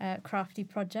crafty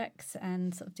projects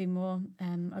and sort of do more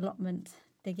allotment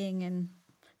digging and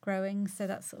growing. So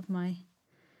that's sort of my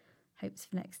hopes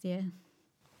for next year.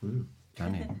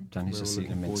 Danny's We're just all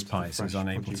eating a looking mince forward pie, to so he's fresh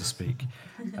unable to produce. speak.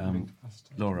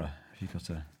 Laura, have you got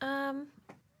a...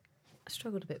 I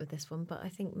struggled a bit with this one, but I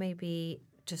think maybe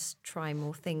just try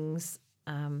more things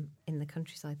in the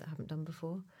countryside that I haven't done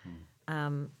before.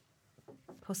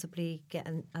 Possibly get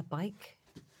a bike.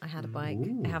 I had a bike.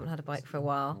 I haven't had a bike for a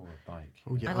while. Oh, a bike.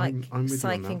 Oh yeah, I like I'm with you on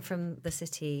cycling that. from the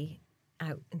city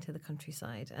out into the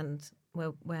countryside, and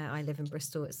where I live in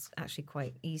Bristol, it's actually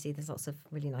quite easy. There's lots of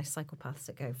really nice cycle paths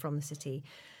that go from the city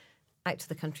out to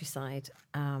the countryside.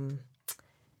 Come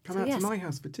so out yes. to my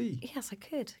house for tea. Yes, I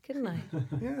could, couldn't I?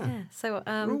 Yeah, Yeah. So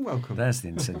you're all welcome. There's the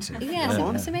incentive. yeah, Come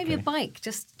on. so maybe Okay. a bike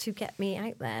just to get me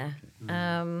out there.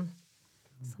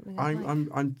 Something I'd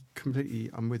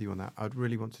like. I'm with you on that. I'd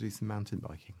really want to do some mountain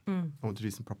biking. I want to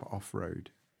do some proper off-road.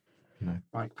 You know,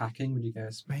 Bike packing, would you go?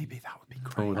 maybe that would be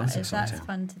great. Oh, that's That's exciting.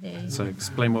 fun to do. So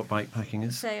explain what bike packing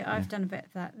is. So I've done a bit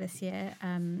of that this year.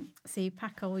 So you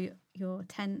pack all your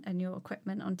tent and your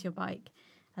equipment onto your bike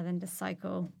and then just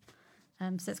cycle.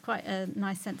 So it's quite a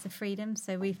nice sense of freedom.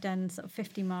 So we've done sort of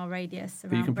 50-mile radius around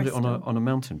But you can put it Bristol. on a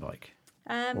mountain bike.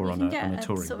 you or on can a- get on a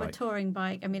touring sort of bike. a touring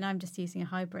bike. I mean, I'm just using a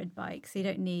hybrid bike, so you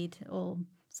don't need all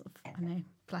sort of,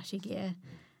 flashy gear.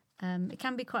 It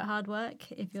can be quite hard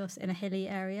work if you're in a hilly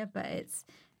area, but it's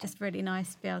just really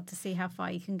nice to be able to see how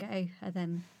far you can go and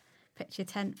then pitch your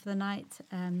tent for the night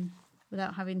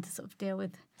without having to sort of deal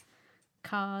with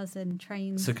cars and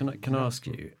trains. So can I ask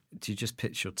you, do you just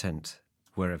pitch your tent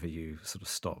wherever you sort of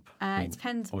stop? It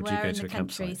depends or do you where go in to the a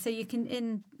country. campsite? So you can,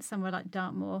 in somewhere like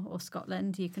Dartmoor or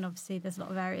Scotland, you can obviously, there's a lot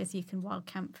of areas you can wild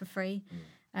camp for free.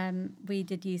 We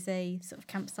did use a sort of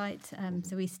campsite.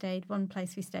 So one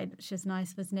place we stayed, which was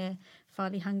nice, was near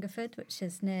Farley Hungerford, which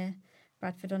is near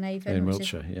Bradford-on-Avon. In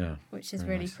Wiltshire, yeah. Which is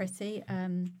Very really nice. pretty.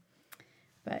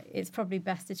 But it's probably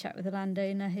best to chat with the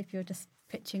landowner if you're just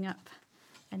pitching up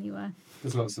anywhere.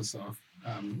 There's lots of sort of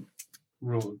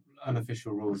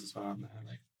unofficial rules as well, aren't there?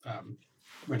 Like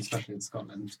when, especially in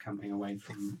Scotland, camping away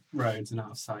from roads and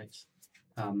out of sight,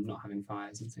 not having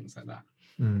fires and things like that.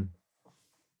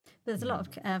 There's a lot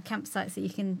of campsites that you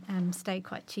can stay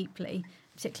quite cheaply,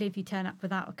 particularly if you turn up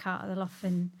without a car. They'll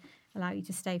often allow you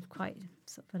to stay for quite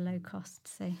sort of a low cost.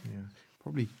 So Yeah,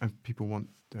 probably if people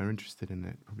they're interested in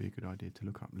it, probably a good idea to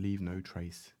look up Leave No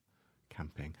Trace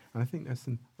camping. And I think there's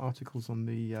some articles on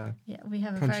the we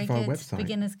have a very Countryfile good website.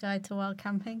 beginner's guide to wild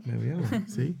camping. There we are.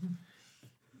 See,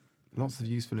 lots of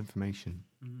useful information.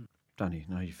 Danny,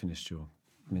 now you finished your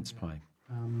mince pie.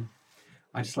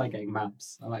 I just like getting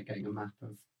maps. I like getting a map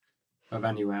of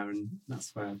anywhere, and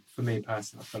that's where, for me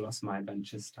personally, I feel lots of my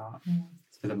adventures start.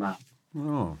 It's with a map.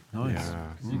 Oh, nice.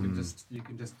 Yeah. So you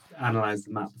can just analyse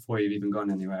the map before you've even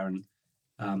gone anywhere, and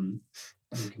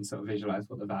you can sort of visualise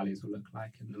what the valleys will look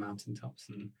like and the mountaintops,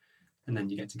 and then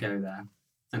you get to go there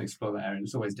and explore that area. And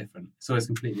it's always different. It's always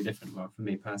completely different. Well, for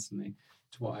me personally,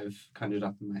 to what I've conjured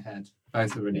up in my head.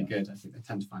 Both are really good. I think I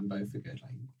tend to find both are good.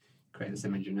 Like, create this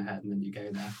image in your head, and then you go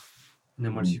there, and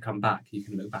then once you come back, you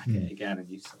can look back at it again, and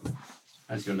you sort of,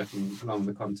 as you're looking along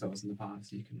the contours and the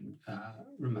paths, you can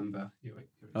remember your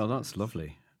Oh, that's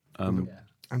lovely.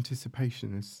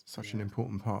 Anticipation is such an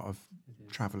important part of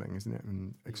travelling, isn't it,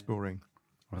 and exploring.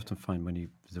 I often find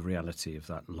the reality of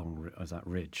that that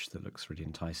ridge that looks really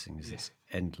enticing is it's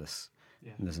endless.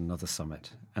 Yeah. And there's another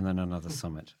summit, and then another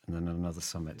summit, and then another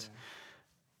summit,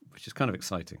 which is kind of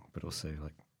exciting, but also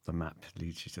like the map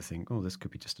leads you to think, oh, this could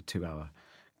be just a 2-hour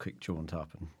quick jaunt up,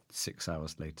 and 6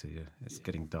 hours later it's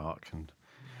getting dark, and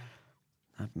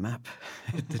that map,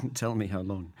 it didn't tell me how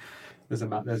long.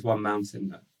 There's one mountain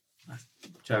that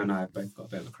Joe and I have both got a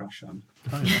bit of a crush on.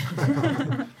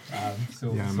 Man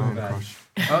crush.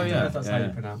 Oh yeah, That's how you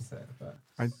pronounce it. But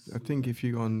I think if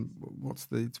you go on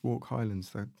it's Walk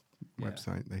Highlands, that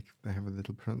website, they have a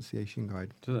little pronunciation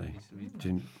guide. Do they?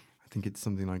 I think it's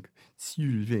something like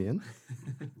Sylvain,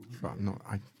 but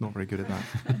I'm not very good at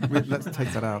that. Let's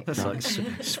take that out. That's now. like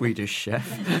Swedish chef.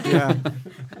 Yeah,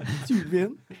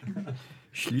 Sylvain.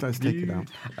 Let's take it out.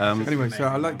 Anyway, so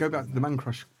I go back to the man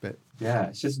crush bit. yeah,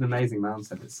 it's just an amazing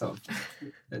mountain. It's sort of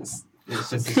it's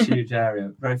just a huge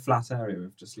area, very flat area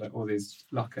with just like all these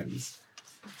lochans.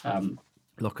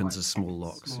 Lochans are small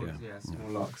locks, Small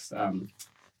locks,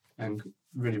 and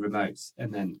really remote.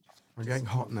 And then I'm getting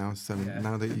hot now, so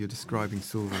now that you're describing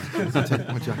Sylvain, I'll take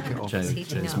my jacket off.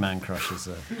 Joe's man crush is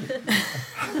a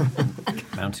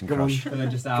mountain Go on. crush. And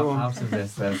then just out of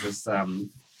this, there's this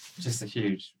just a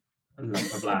huge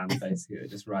lump of land basically that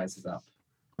just rises up.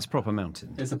 It's a proper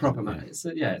mountain. It's a proper mountain. It's a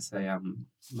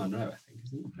Munro, I think,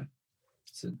 isn't it?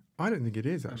 I don't think it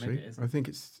is actually. maybe it isn't. I think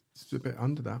it's a bit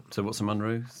under that. So what's a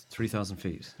Munro? 3,000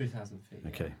 feet. 3,000 feet.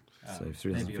 Okay, so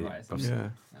 3,000 maybe feet. you're right, above Yeah.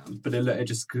 But it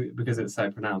just, because it's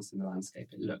so pronounced in the landscape,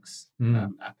 it looks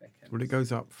epic. Well, it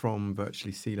goes up from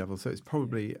virtually sea level, so it's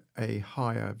probably a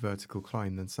higher vertical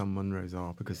climb than some Munros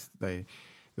are, because the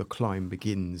climb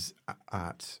begins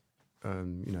at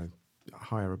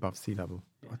higher above sea level.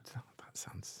 Yeah.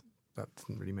 That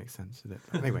doesn't really make sense, does it?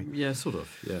 But anyway, Yeah, sort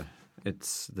of. Yeah,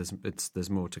 there's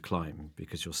more to climb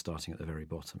because you're starting at the very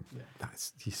bottom. Yeah.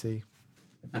 that's, you see.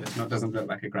 And it doesn't look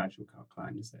like a gradual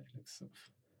climb, does it?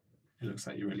 It looks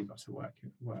like you really got to work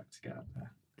to get up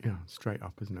there. Yeah, straight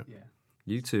up, isn't it? Yeah.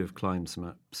 You two have climbed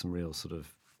some real sort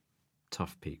of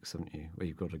tough peaks, haven't you? Where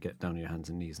you've got to get down on your hands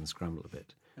and knees and scramble a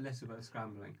bit. A little bit of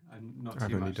scrambling, and not I've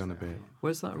too only much. done a there. bit.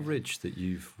 Where's that ridge that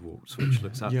you've walked, which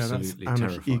looks Yeah, that's absolutely Anach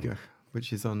terrifying? Ige,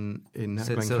 which is in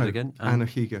Say Glen it Cove. again.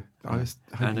 Anach Ige. I just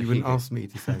hope you wouldn't Anach Ige. ask me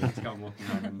to say it. To go and walk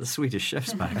around The Swedish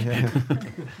chef's back. Yeah.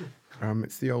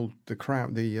 It's the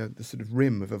crown, the sort of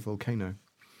rim of a volcano,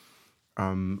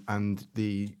 and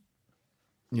the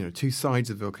two sides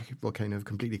of the volcano have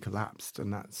completely collapsed,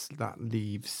 and that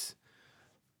leaves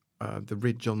the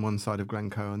ridge on one side of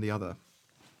Glencoe and the other.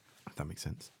 If that makes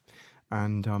sense.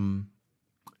 And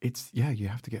you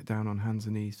have to get down on hands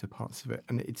and knees to parts of it,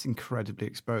 and it's incredibly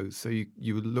exposed. So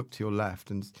you would look to your left,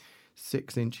 and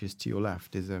 6 inches to your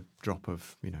left is a drop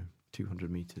of 200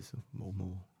 meters or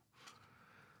more.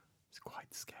 It's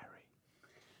quite scary.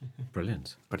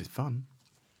 Brilliant. But it's fun.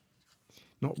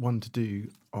 Not one to do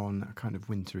on a kind of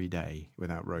wintry day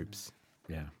without ropes.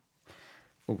 Yeah.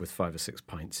 Or with 5 or 6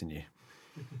 pints in you.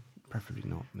 Preferably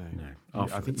not, no. No. I think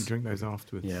you Afterwards. drink those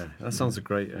afterwards. Yeah, that sounds a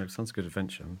good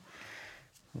adventure.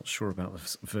 not sure about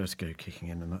the vertigo kicking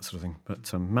in and that sort of thing.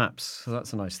 But maps, so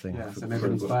that's a nice thing. Yeah, so maybe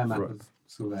inspire map of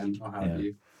Soulen, or how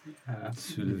you...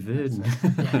 Soulen.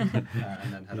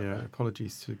 And then head up there.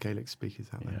 Apologies to Gaelic speakers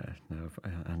out there. Yeah, no,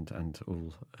 and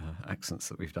all accents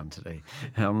that we've done today.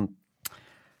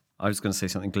 I was going to say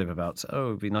something glib about,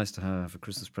 it'd be nice to have a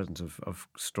Christmas present of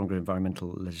stronger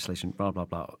environmental legislation, blah, blah,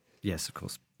 blah. Yes, of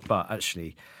course. But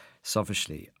actually,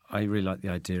 selfishly, I really like the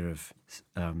idea of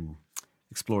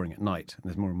exploring at night. And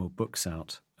there's more and more books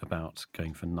out about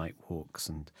going for night walks.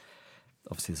 And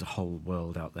obviously there's a whole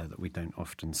world out there that we don't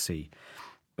often see.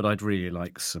 But I'd really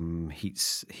like some heat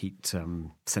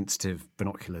sensitive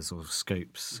binoculars or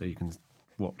scopes so you can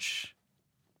watch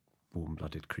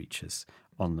warm-blooded creatures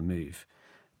on the move.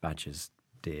 Badgers,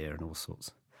 deer, and all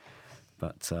sorts.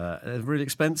 But they're really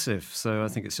expensive, so I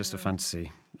think it's just a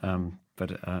fantasy.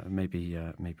 But maybe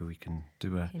we can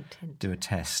do a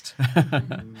test.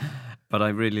 But I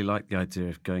really like the idea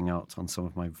of going out on some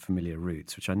of my familiar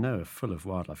routes, which I know are full of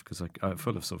wildlife, because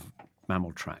full of sort of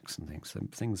mammal tracks and things. So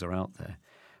things are out there.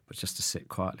 But just to sit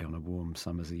quietly on a warm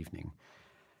summer's evening,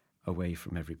 away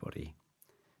from everybody.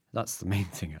 That's the main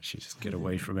thing, actually, just get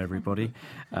away from everybody.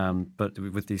 But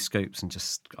with these scopes, and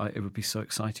it would be so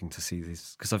exciting to see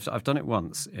these, because I've done it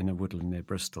once in a woodland near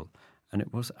Bristol, and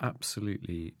it was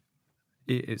absolutely,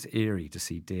 it's eerie to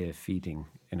see deer feeding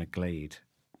in a glade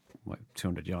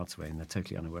 200 yards away, and they're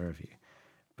totally unaware of you.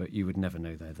 But you would never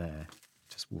know they're there,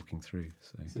 just walking through.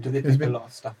 So do they pick a lot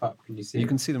of stuff up? Can you see? You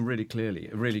can see them really clearly,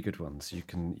 really good ones. You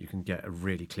can get a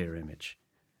really clear image.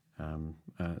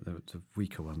 The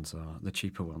weaker ones are the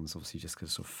cheaper ones, obviously, just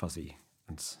because sort of fuzzy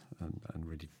and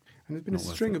really. And there's been a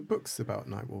string of books about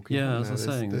night walking. Yeah, as I was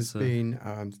saying, there's been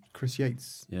Chris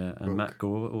Yates. Yeah, and book. Matt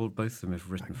Gore. Both of them have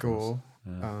written. Matt Gore,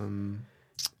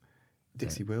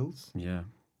 Dixie Wills. Yeah,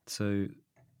 so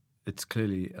it's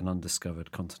clearly an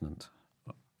undiscovered continent.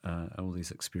 All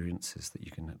these experiences that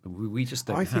you can. We just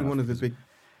don't. I think one of the big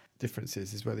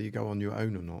differences is whether you go on your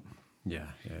own or not. Yeah,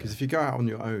 Because if you go out on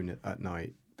your own at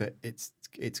night, that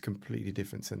it's completely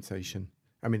different sensation.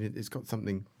 I mean, it's got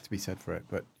something to be said for it,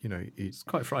 but it's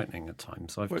quite frightening at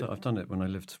times. I've done it when I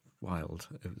lived wild.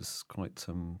 It was quite.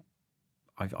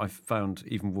 I've found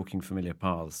even walking familiar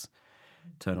paths,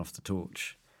 turn off the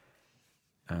torch,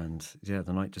 and the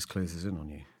night just closes in on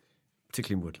you,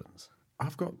 particularly in woodlands.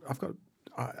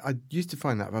 I used to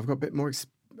find that, but I've got a bit more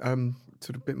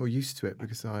bit more used to it,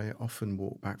 because I often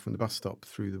walk back from the bus stop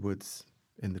through the woods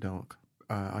in the dark.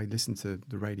 I listen to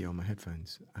the radio on my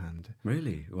headphones, and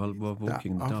really, while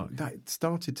walking in the dark, that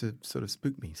started to sort of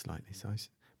spook me slightly.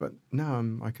 But now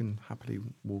I can happily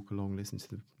walk along, listen to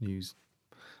the news,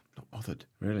 not bothered.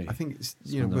 Really, I think it's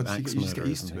you just get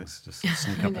used to it. Just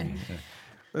sneak up on you. Yeah.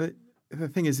 But the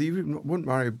thing is, you wouldn't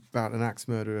worry about an axe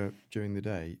murderer during the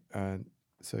day.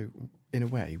 So in a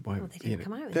way, they don't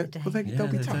come out in the day. They'll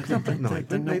be tucked up at night.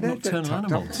 They're nocturnal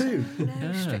animals too.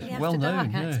 No, strictly after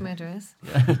dark, axe murderers.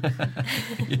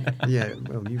 Yeah,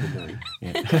 well, you would know.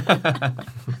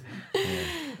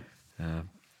 Yeah.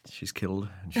 She's killed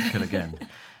and she'll kill again.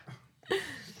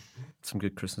 Some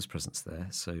good Christmas presents there.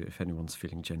 So if anyone's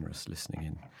feeling generous, listening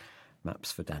in,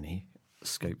 maps for Danny,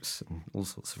 scopes and all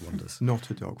sorts of wonders. Not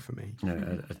a dog for me.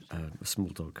 No, a small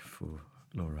dog for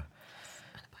Laura.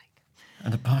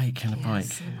 And a bike. A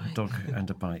dog and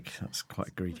a bike. That's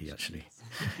quite greedy, actually.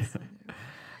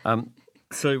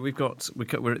 So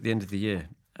we're at the end of the year,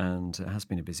 and it has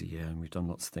been a busy year, and we've done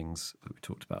lots of things that we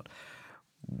talked about.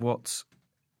 What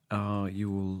are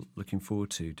you all looking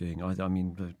forward to doing? I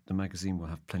mean, the magazine will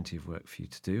have plenty of work for you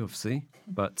to do, obviously,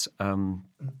 but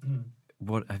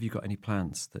what have you got any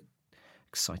plans, that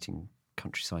exciting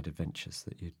countryside adventures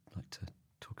that you'd like to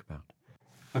talk about?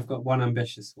 I've got one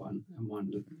ambitious one and one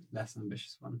less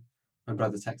ambitious one. My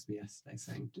brother texted me yesterday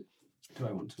saying, do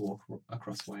I want to walk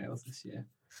across Wales this year?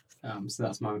 So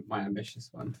that's my ambitious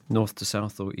one. North to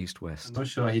south or east-west? I'm not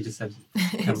sure. He just said,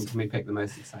 can we pick the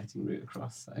most exciting route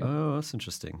across? So. Oh, that's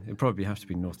interesting. It'd probably have to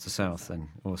be north to south then,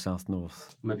 or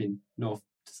south-north. Maybe north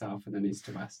to south and then east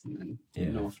to west, and then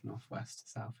north-west to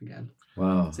south again.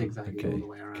 Wow. Zigzagging all the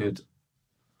way around. Good.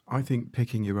 I think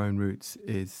picking your own routes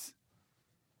is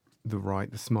the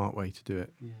smart way to do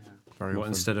it. Yeah. Very often.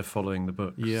 Instead of following the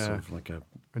book. Yeah. Sort of like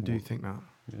I do think that.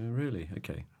 Yeah, really?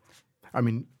 Okay. I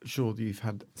mean, sure, you've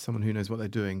had someone who knows what they're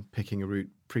doing picking a route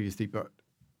previously, but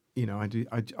I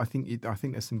think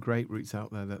there's some great routes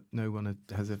out there that no one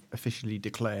has officially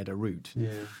declared a route.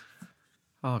 Yeah.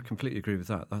 Oh, I completely agree with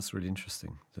that. That's really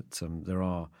interesting. That there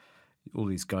are all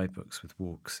these guidebooks with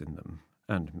walks in them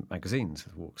and magazines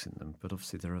with walks in them, but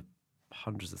obviously there are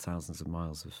hundreds of thousands of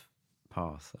miles of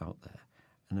path out there,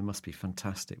 And there must be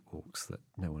fantastic walks that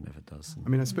no one ever does. I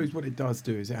mean, I suppose what it does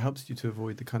do is it helps you to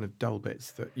avoid the kind of dull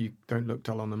bits that you don't look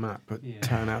dull on the map, but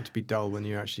turn out to be dull when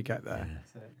you actually get there.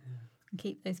 Yeah. And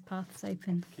keep those paths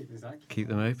open. Keep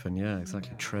them open, yeah,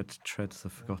 exactly. Tread the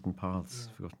forgotten paths,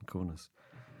 forgotten corners.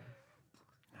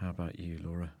 How about you,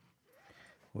 Laura?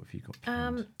 What have you got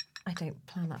planned? I don't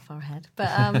plan that far ahead, but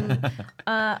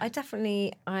I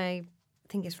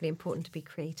think it's really important to be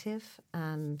creative,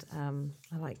 and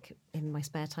I like in my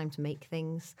spare time to make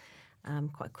things. I'm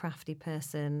quite a crafty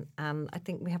person, and I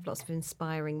think we have lots of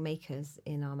inspiring makers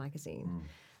in our magazine.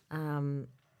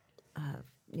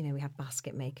 We have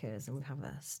basket makers, and we have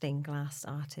a stained glass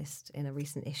artist in a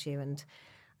recent issue, and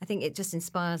I think it just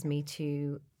inspires me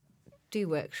to do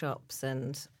workshops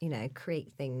and,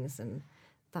 create things, and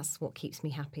that's what keeps me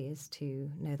happy, is to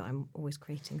know that I'm always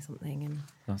creating something. And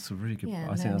that's a really good.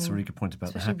 I think that's a really good point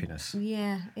about the happiness.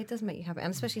 Yeah, it does make you happy,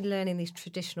 and especially learning these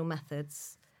traditional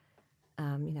methods.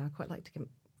 I quite like to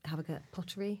have a go at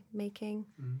pottery making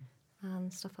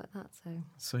and stuff like that.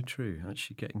 So true.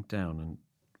 Actually, getting down and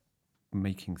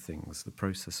making things, the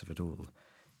process of it all,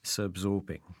 is so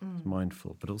absorbing,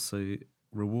 mindful, but also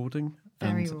rewarding.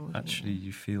 Very and rewarding. Actually,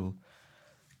 you feel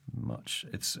much.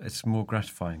 It's more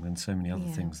gratifying than so many other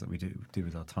things that we do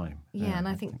with our time. Yeah, and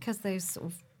I think because those sort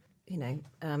of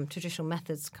traditional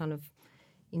methods kind of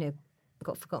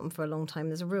got forgotten for a long time,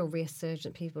 there's a real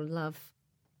resurgence. People love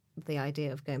the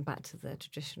idea of going back to the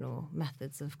traditional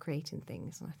methods of creating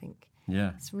things, and I think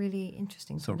it's really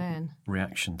interesting to learn.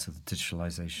 Reaction to the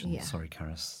digitalisation. Yeah. Sorry,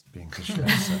 Karis, being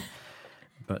digitalised.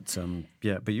 But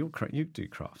you do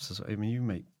crafts as well. I mean, you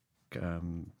make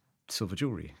silver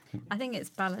jewellery. I think it's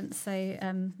balanced. So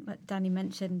like Danny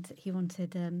mentioned, he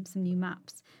wanted some new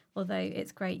maps. Although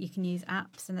it's great, you can use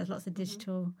apps, and there's lots of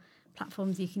digital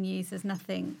platforms you can use. There's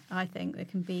nothing, I think, that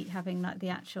can beat having like the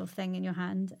actual thing in your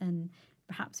hand. And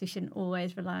perhaps we shouldn't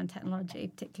always rely on technology,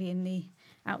 particularly in the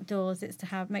outdoors. It's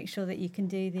to make sure that you can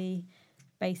do the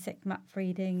basic map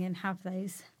reading and have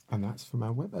those. And that's from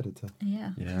our web editor.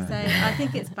 Yeah. So I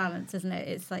think it's balanced, isn't it?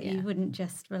 It's like you wouldn't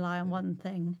just rely on one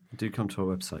thing. Do come to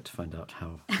our website to find out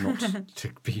how not to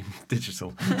be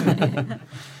digital.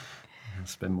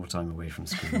 Spend more time away from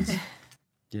screens.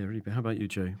 Yeah, really. But how about you,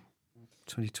 Joe?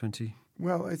 2020?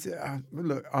 Well, it's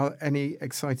look, are any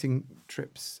exciting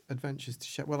trips, adventures to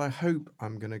share? Well, I hope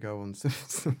I'm going to go on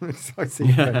some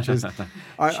exciting adventures.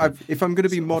 If I'm going to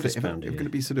be modest, if I'm going to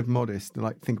be sort of modest,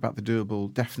 like think about the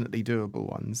definitely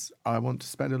doable ones, I want to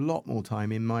spend a lot more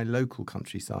time in my local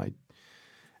countryside.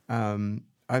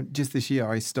 Just this year,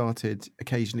 I started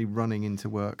occasionally running into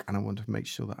work, and I want to make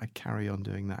sure that I carry on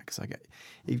doing that, because I get,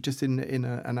 just in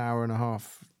an hour and a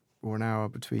half or an hour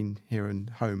between here and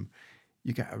home,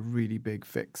 you get a really big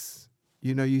fix.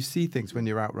 You see things when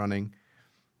you're out running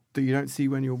that you don't see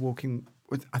when you're walking.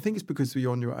 I think it's because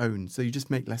you're on your own, so you just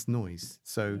make less noise.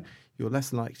 So you're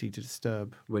less likely to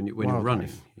disturb. When you're running,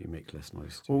 you make less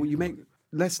noise. Or you make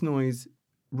less noise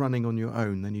running on your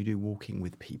own than you do walking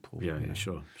with people. Yeah,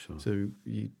 sure. So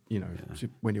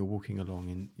when you're walking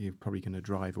along, and you're probably going to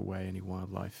drive away any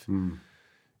wildlife,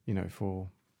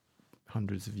 for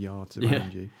hundreds of yards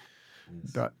around you.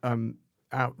 Yes. But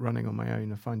out running on my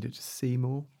own, I find it to see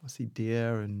more. I see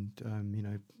deer and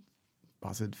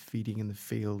buzzard feeding in the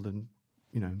field, and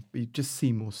you just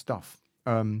see more stuff.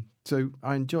 So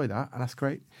I enjoy that, and that's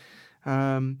great.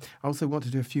 I also want to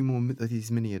do a few more of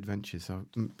these mini adventures. So,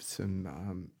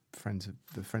 some friends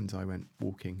I went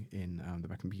walking in the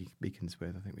Brecon Beacons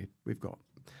with, I think we've got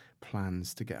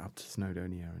plans to get up to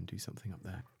Snowdonia and do something up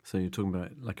there. So you're talking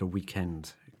about like a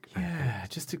weekend? Yeah,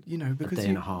 just to because a day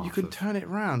and a half you can turn it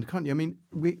around, can't you? I mean,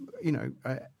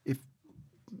 if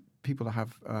people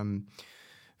have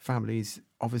families,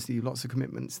 obviously lots of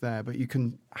commitments there, but you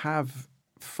can have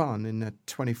fun in a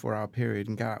 24-hour period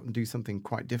and go out and do something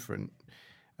quite different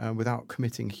without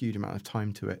committing a huge amount of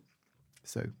time to it.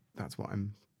 So that's what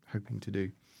I'm hoping to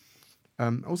do.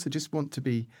 Also, just want to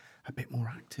be a bit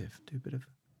more active, do a bit of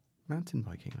mountain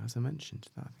biking, as I mentioned.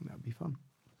 I think that would be fun.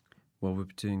 Well, we're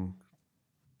doing.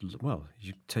 Well,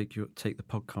 you take the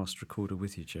podcast recorder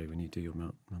with you, Joe, when you do your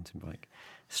mountain bike.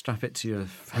 Strap it to your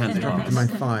handlebars. To my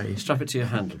thigh. Strap it to your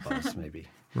handlebars, maybe.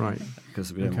 Right.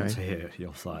 Because we don't want to hear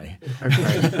your thigh.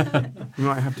 Okay. We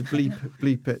might have to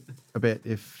bleep it a bit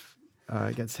if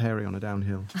it gets hairy on a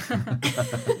downhill.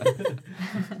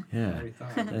 Yeah,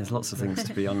 there's lots of things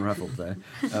to be unravelled there.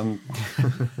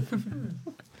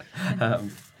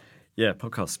 Yeah,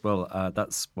 podcasts. Well,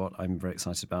 that's what I'm very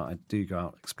excited about. I do go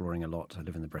out exploring a lot. I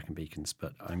live in the Brecon Beacons,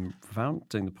 but I'm found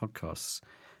doing the plodcasts,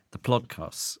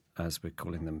 as we're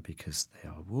calling them, because they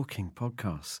are walking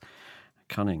podcasts.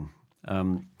 Cunning.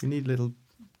 We need little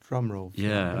drum roll.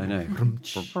 Yeah, I know.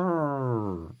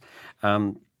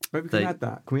 Maybe we can add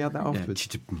that. Can we add that afterwards?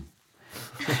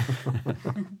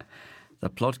 The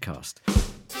podcast.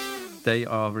 They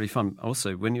are really fun.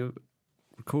 Also, when you're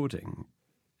recording,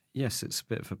 yes, it's a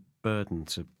bit of a burden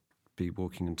to be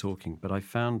walking and talking, but I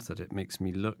found that it makes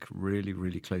me look really,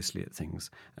 really closely at things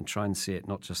and try and see it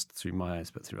not just through my eyes,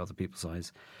 but through other people's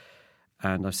eyes.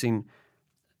 And I've seen,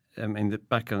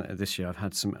 back this year, I've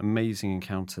had some amazing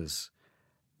encounters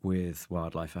with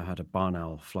wildlife. I had a barn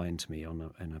owl fly into me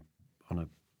on a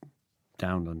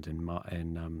downland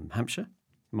in Hampshire,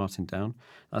 Martin Down.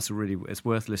 It's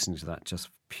worth listening to that just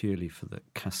purely for the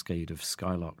cascade of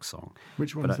skylark song.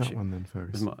 Which one is that one then,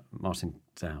 Fergus? Martin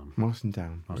Down. Martin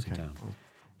Down. Martin Okay. Down.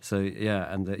 So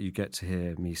yeah, and that you get to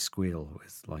hear me squeal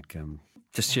with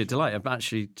just sheer delight.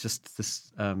 Actually, just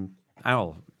this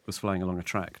owl was flying along a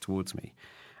track towards me,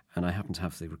 and I happened to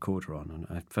have the recorder on.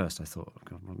 And at first, I thought,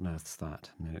 "God, what on earth's that?"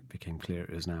 And then it became clear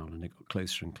it was an owl, and it got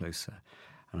closer and closer.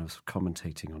 And I was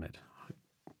commentating on it.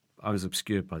 I was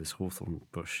obscured by this hawthorn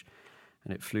bush,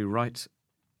 and it flew right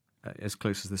as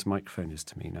close as this microphone is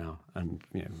to me now. And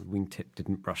the wingtip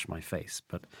didn't brush my face,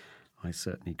 but I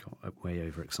certainly got way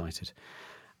overexcited.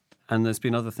 And there's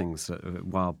been other things.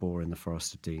 Wild boar in the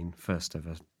Forest of Dean, first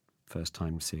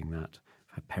time seeing that.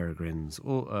 I've had peregrines,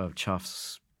 all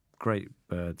choughs, great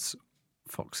birds,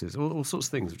 foxes, all sorts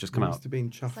of things have just come out. Must have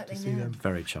been chuffed to see them.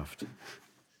 Very chuffed.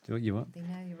 You what? They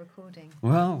know you're recording.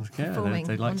 Well, yeah, Performing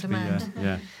they like on to demand.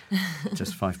 be.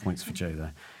 Just 5 points for Joe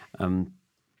there.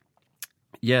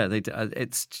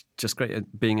 It's just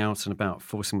great being out and about,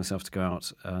 forcing myself to go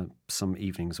out some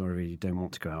evenings where I really don't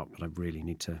want to go out, but I really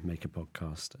need to make a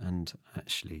podcast. And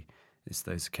actually, it's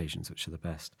those occasions which are the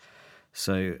best.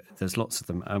 So there's lots of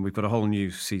them. And we've got a whole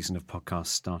new season of podcasts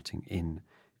starting in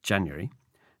January,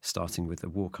 starting with a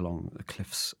walk along the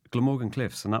cliffs, Glamorgan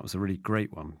Cliffs. And that was a really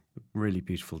great one, really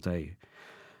beautiful day,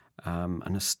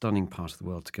 and a stunning part of the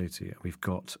world to go to. We've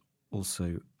got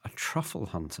also a truffle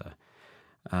hunter,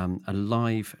 a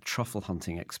live truffle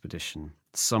hunting expedition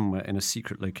somewhere in a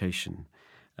secret location,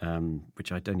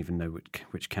 which I don't even know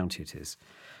which county it is.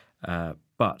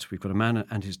 But we've got a man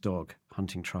and his dog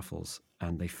hunting truffles,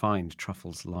 and they find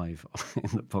truffles live in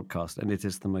the podcast, and it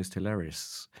is the most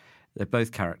hilarious. They're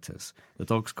both characters. The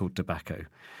dog's called Tobacco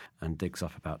and digs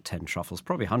up about 10 truffles,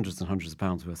 probably hundreds and hundreds of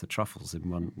pounds worth of truffles in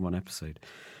one episode.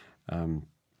 And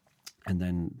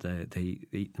then they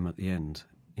eat them at the end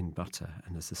in butter,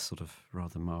 and there's this sort of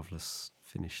rather marvellous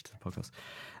finish to the podcast.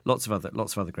 Lots of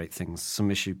other great things, some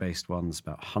issue-based ones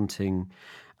about hunting,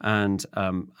 and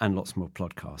lots more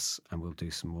podcasts, and we'll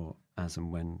do some more as and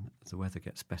when the weather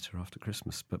gets better after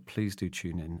Christmas. But please do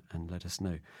tune in and let us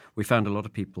know. We found a lot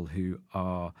of people who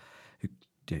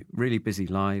really busy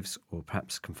lives, or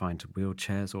perhaps confined to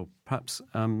wheelchairs, or perhaps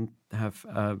have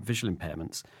visual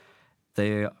impairments.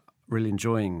 They're really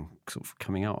enjoying sort of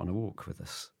coming out on a walk with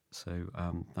us. So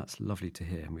that's lovely to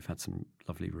hear. And we've had some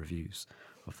lovely reviews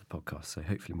of the podcast. So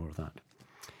hopefully more of that.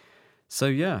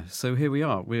 So here we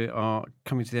are. We are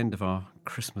coming to the end of our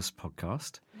Christmas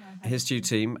podcast. Here's to you,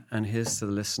 team, and here's to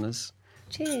the listeners.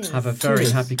 Cheers. Have a very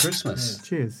happy Christmas.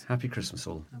 Cheers. Happy Christmas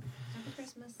all. Happy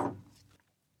Christmas.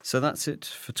 So that's it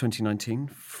for 2019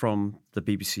 from the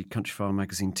BBC Countryfile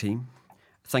magazine team.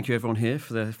 Thank you everyone here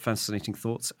for their fascinating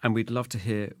thoughts, and we'd love to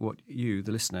hear what you,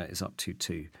 the listener, is up to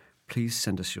too. Please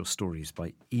send us your stories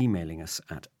by emailing us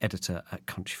at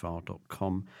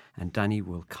editor@countryfile.com, and Danny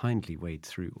will kindly wade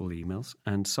through all the emails,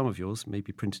 and some of yours may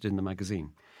be printed in the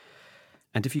magazine.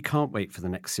 And if you can't wait for the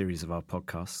next series of our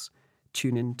podcasts,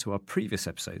 tune in to our previous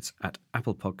episodes at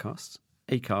Apple Podcasts,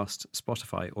 Acast,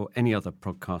 Spotify, or any other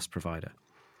podcast provider.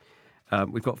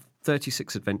 We've got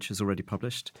 36 adventures already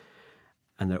published,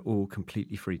 and they're all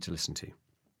completely free to listen to.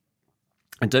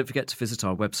 And don't forget to visit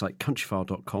our website,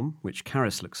 countryfile.com, which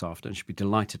Caris looks after, and should be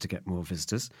delighted to get more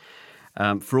visitors,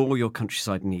 for all your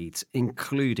countryside needs,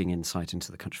 including insight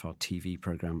into the Countryfile TV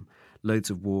programme, loads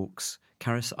of walks.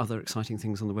 Caris, other exciting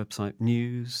things on the website,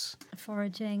 news?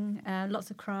 Foraging, lots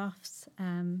of crafts,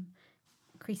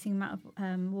 increasing amount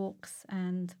of walks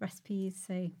and recipes.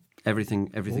 So Everything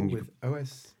All you with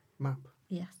OS Map.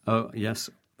 yes. Oh, yes,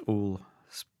 all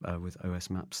with OS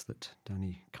maps that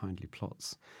Danny kindly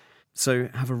plots. So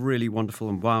have a really wonderful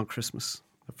and wild Christmas.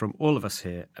 From all of us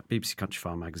here at BBC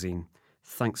Countryfile magazine,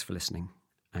 thanks for listening,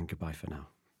 and goodbye for now.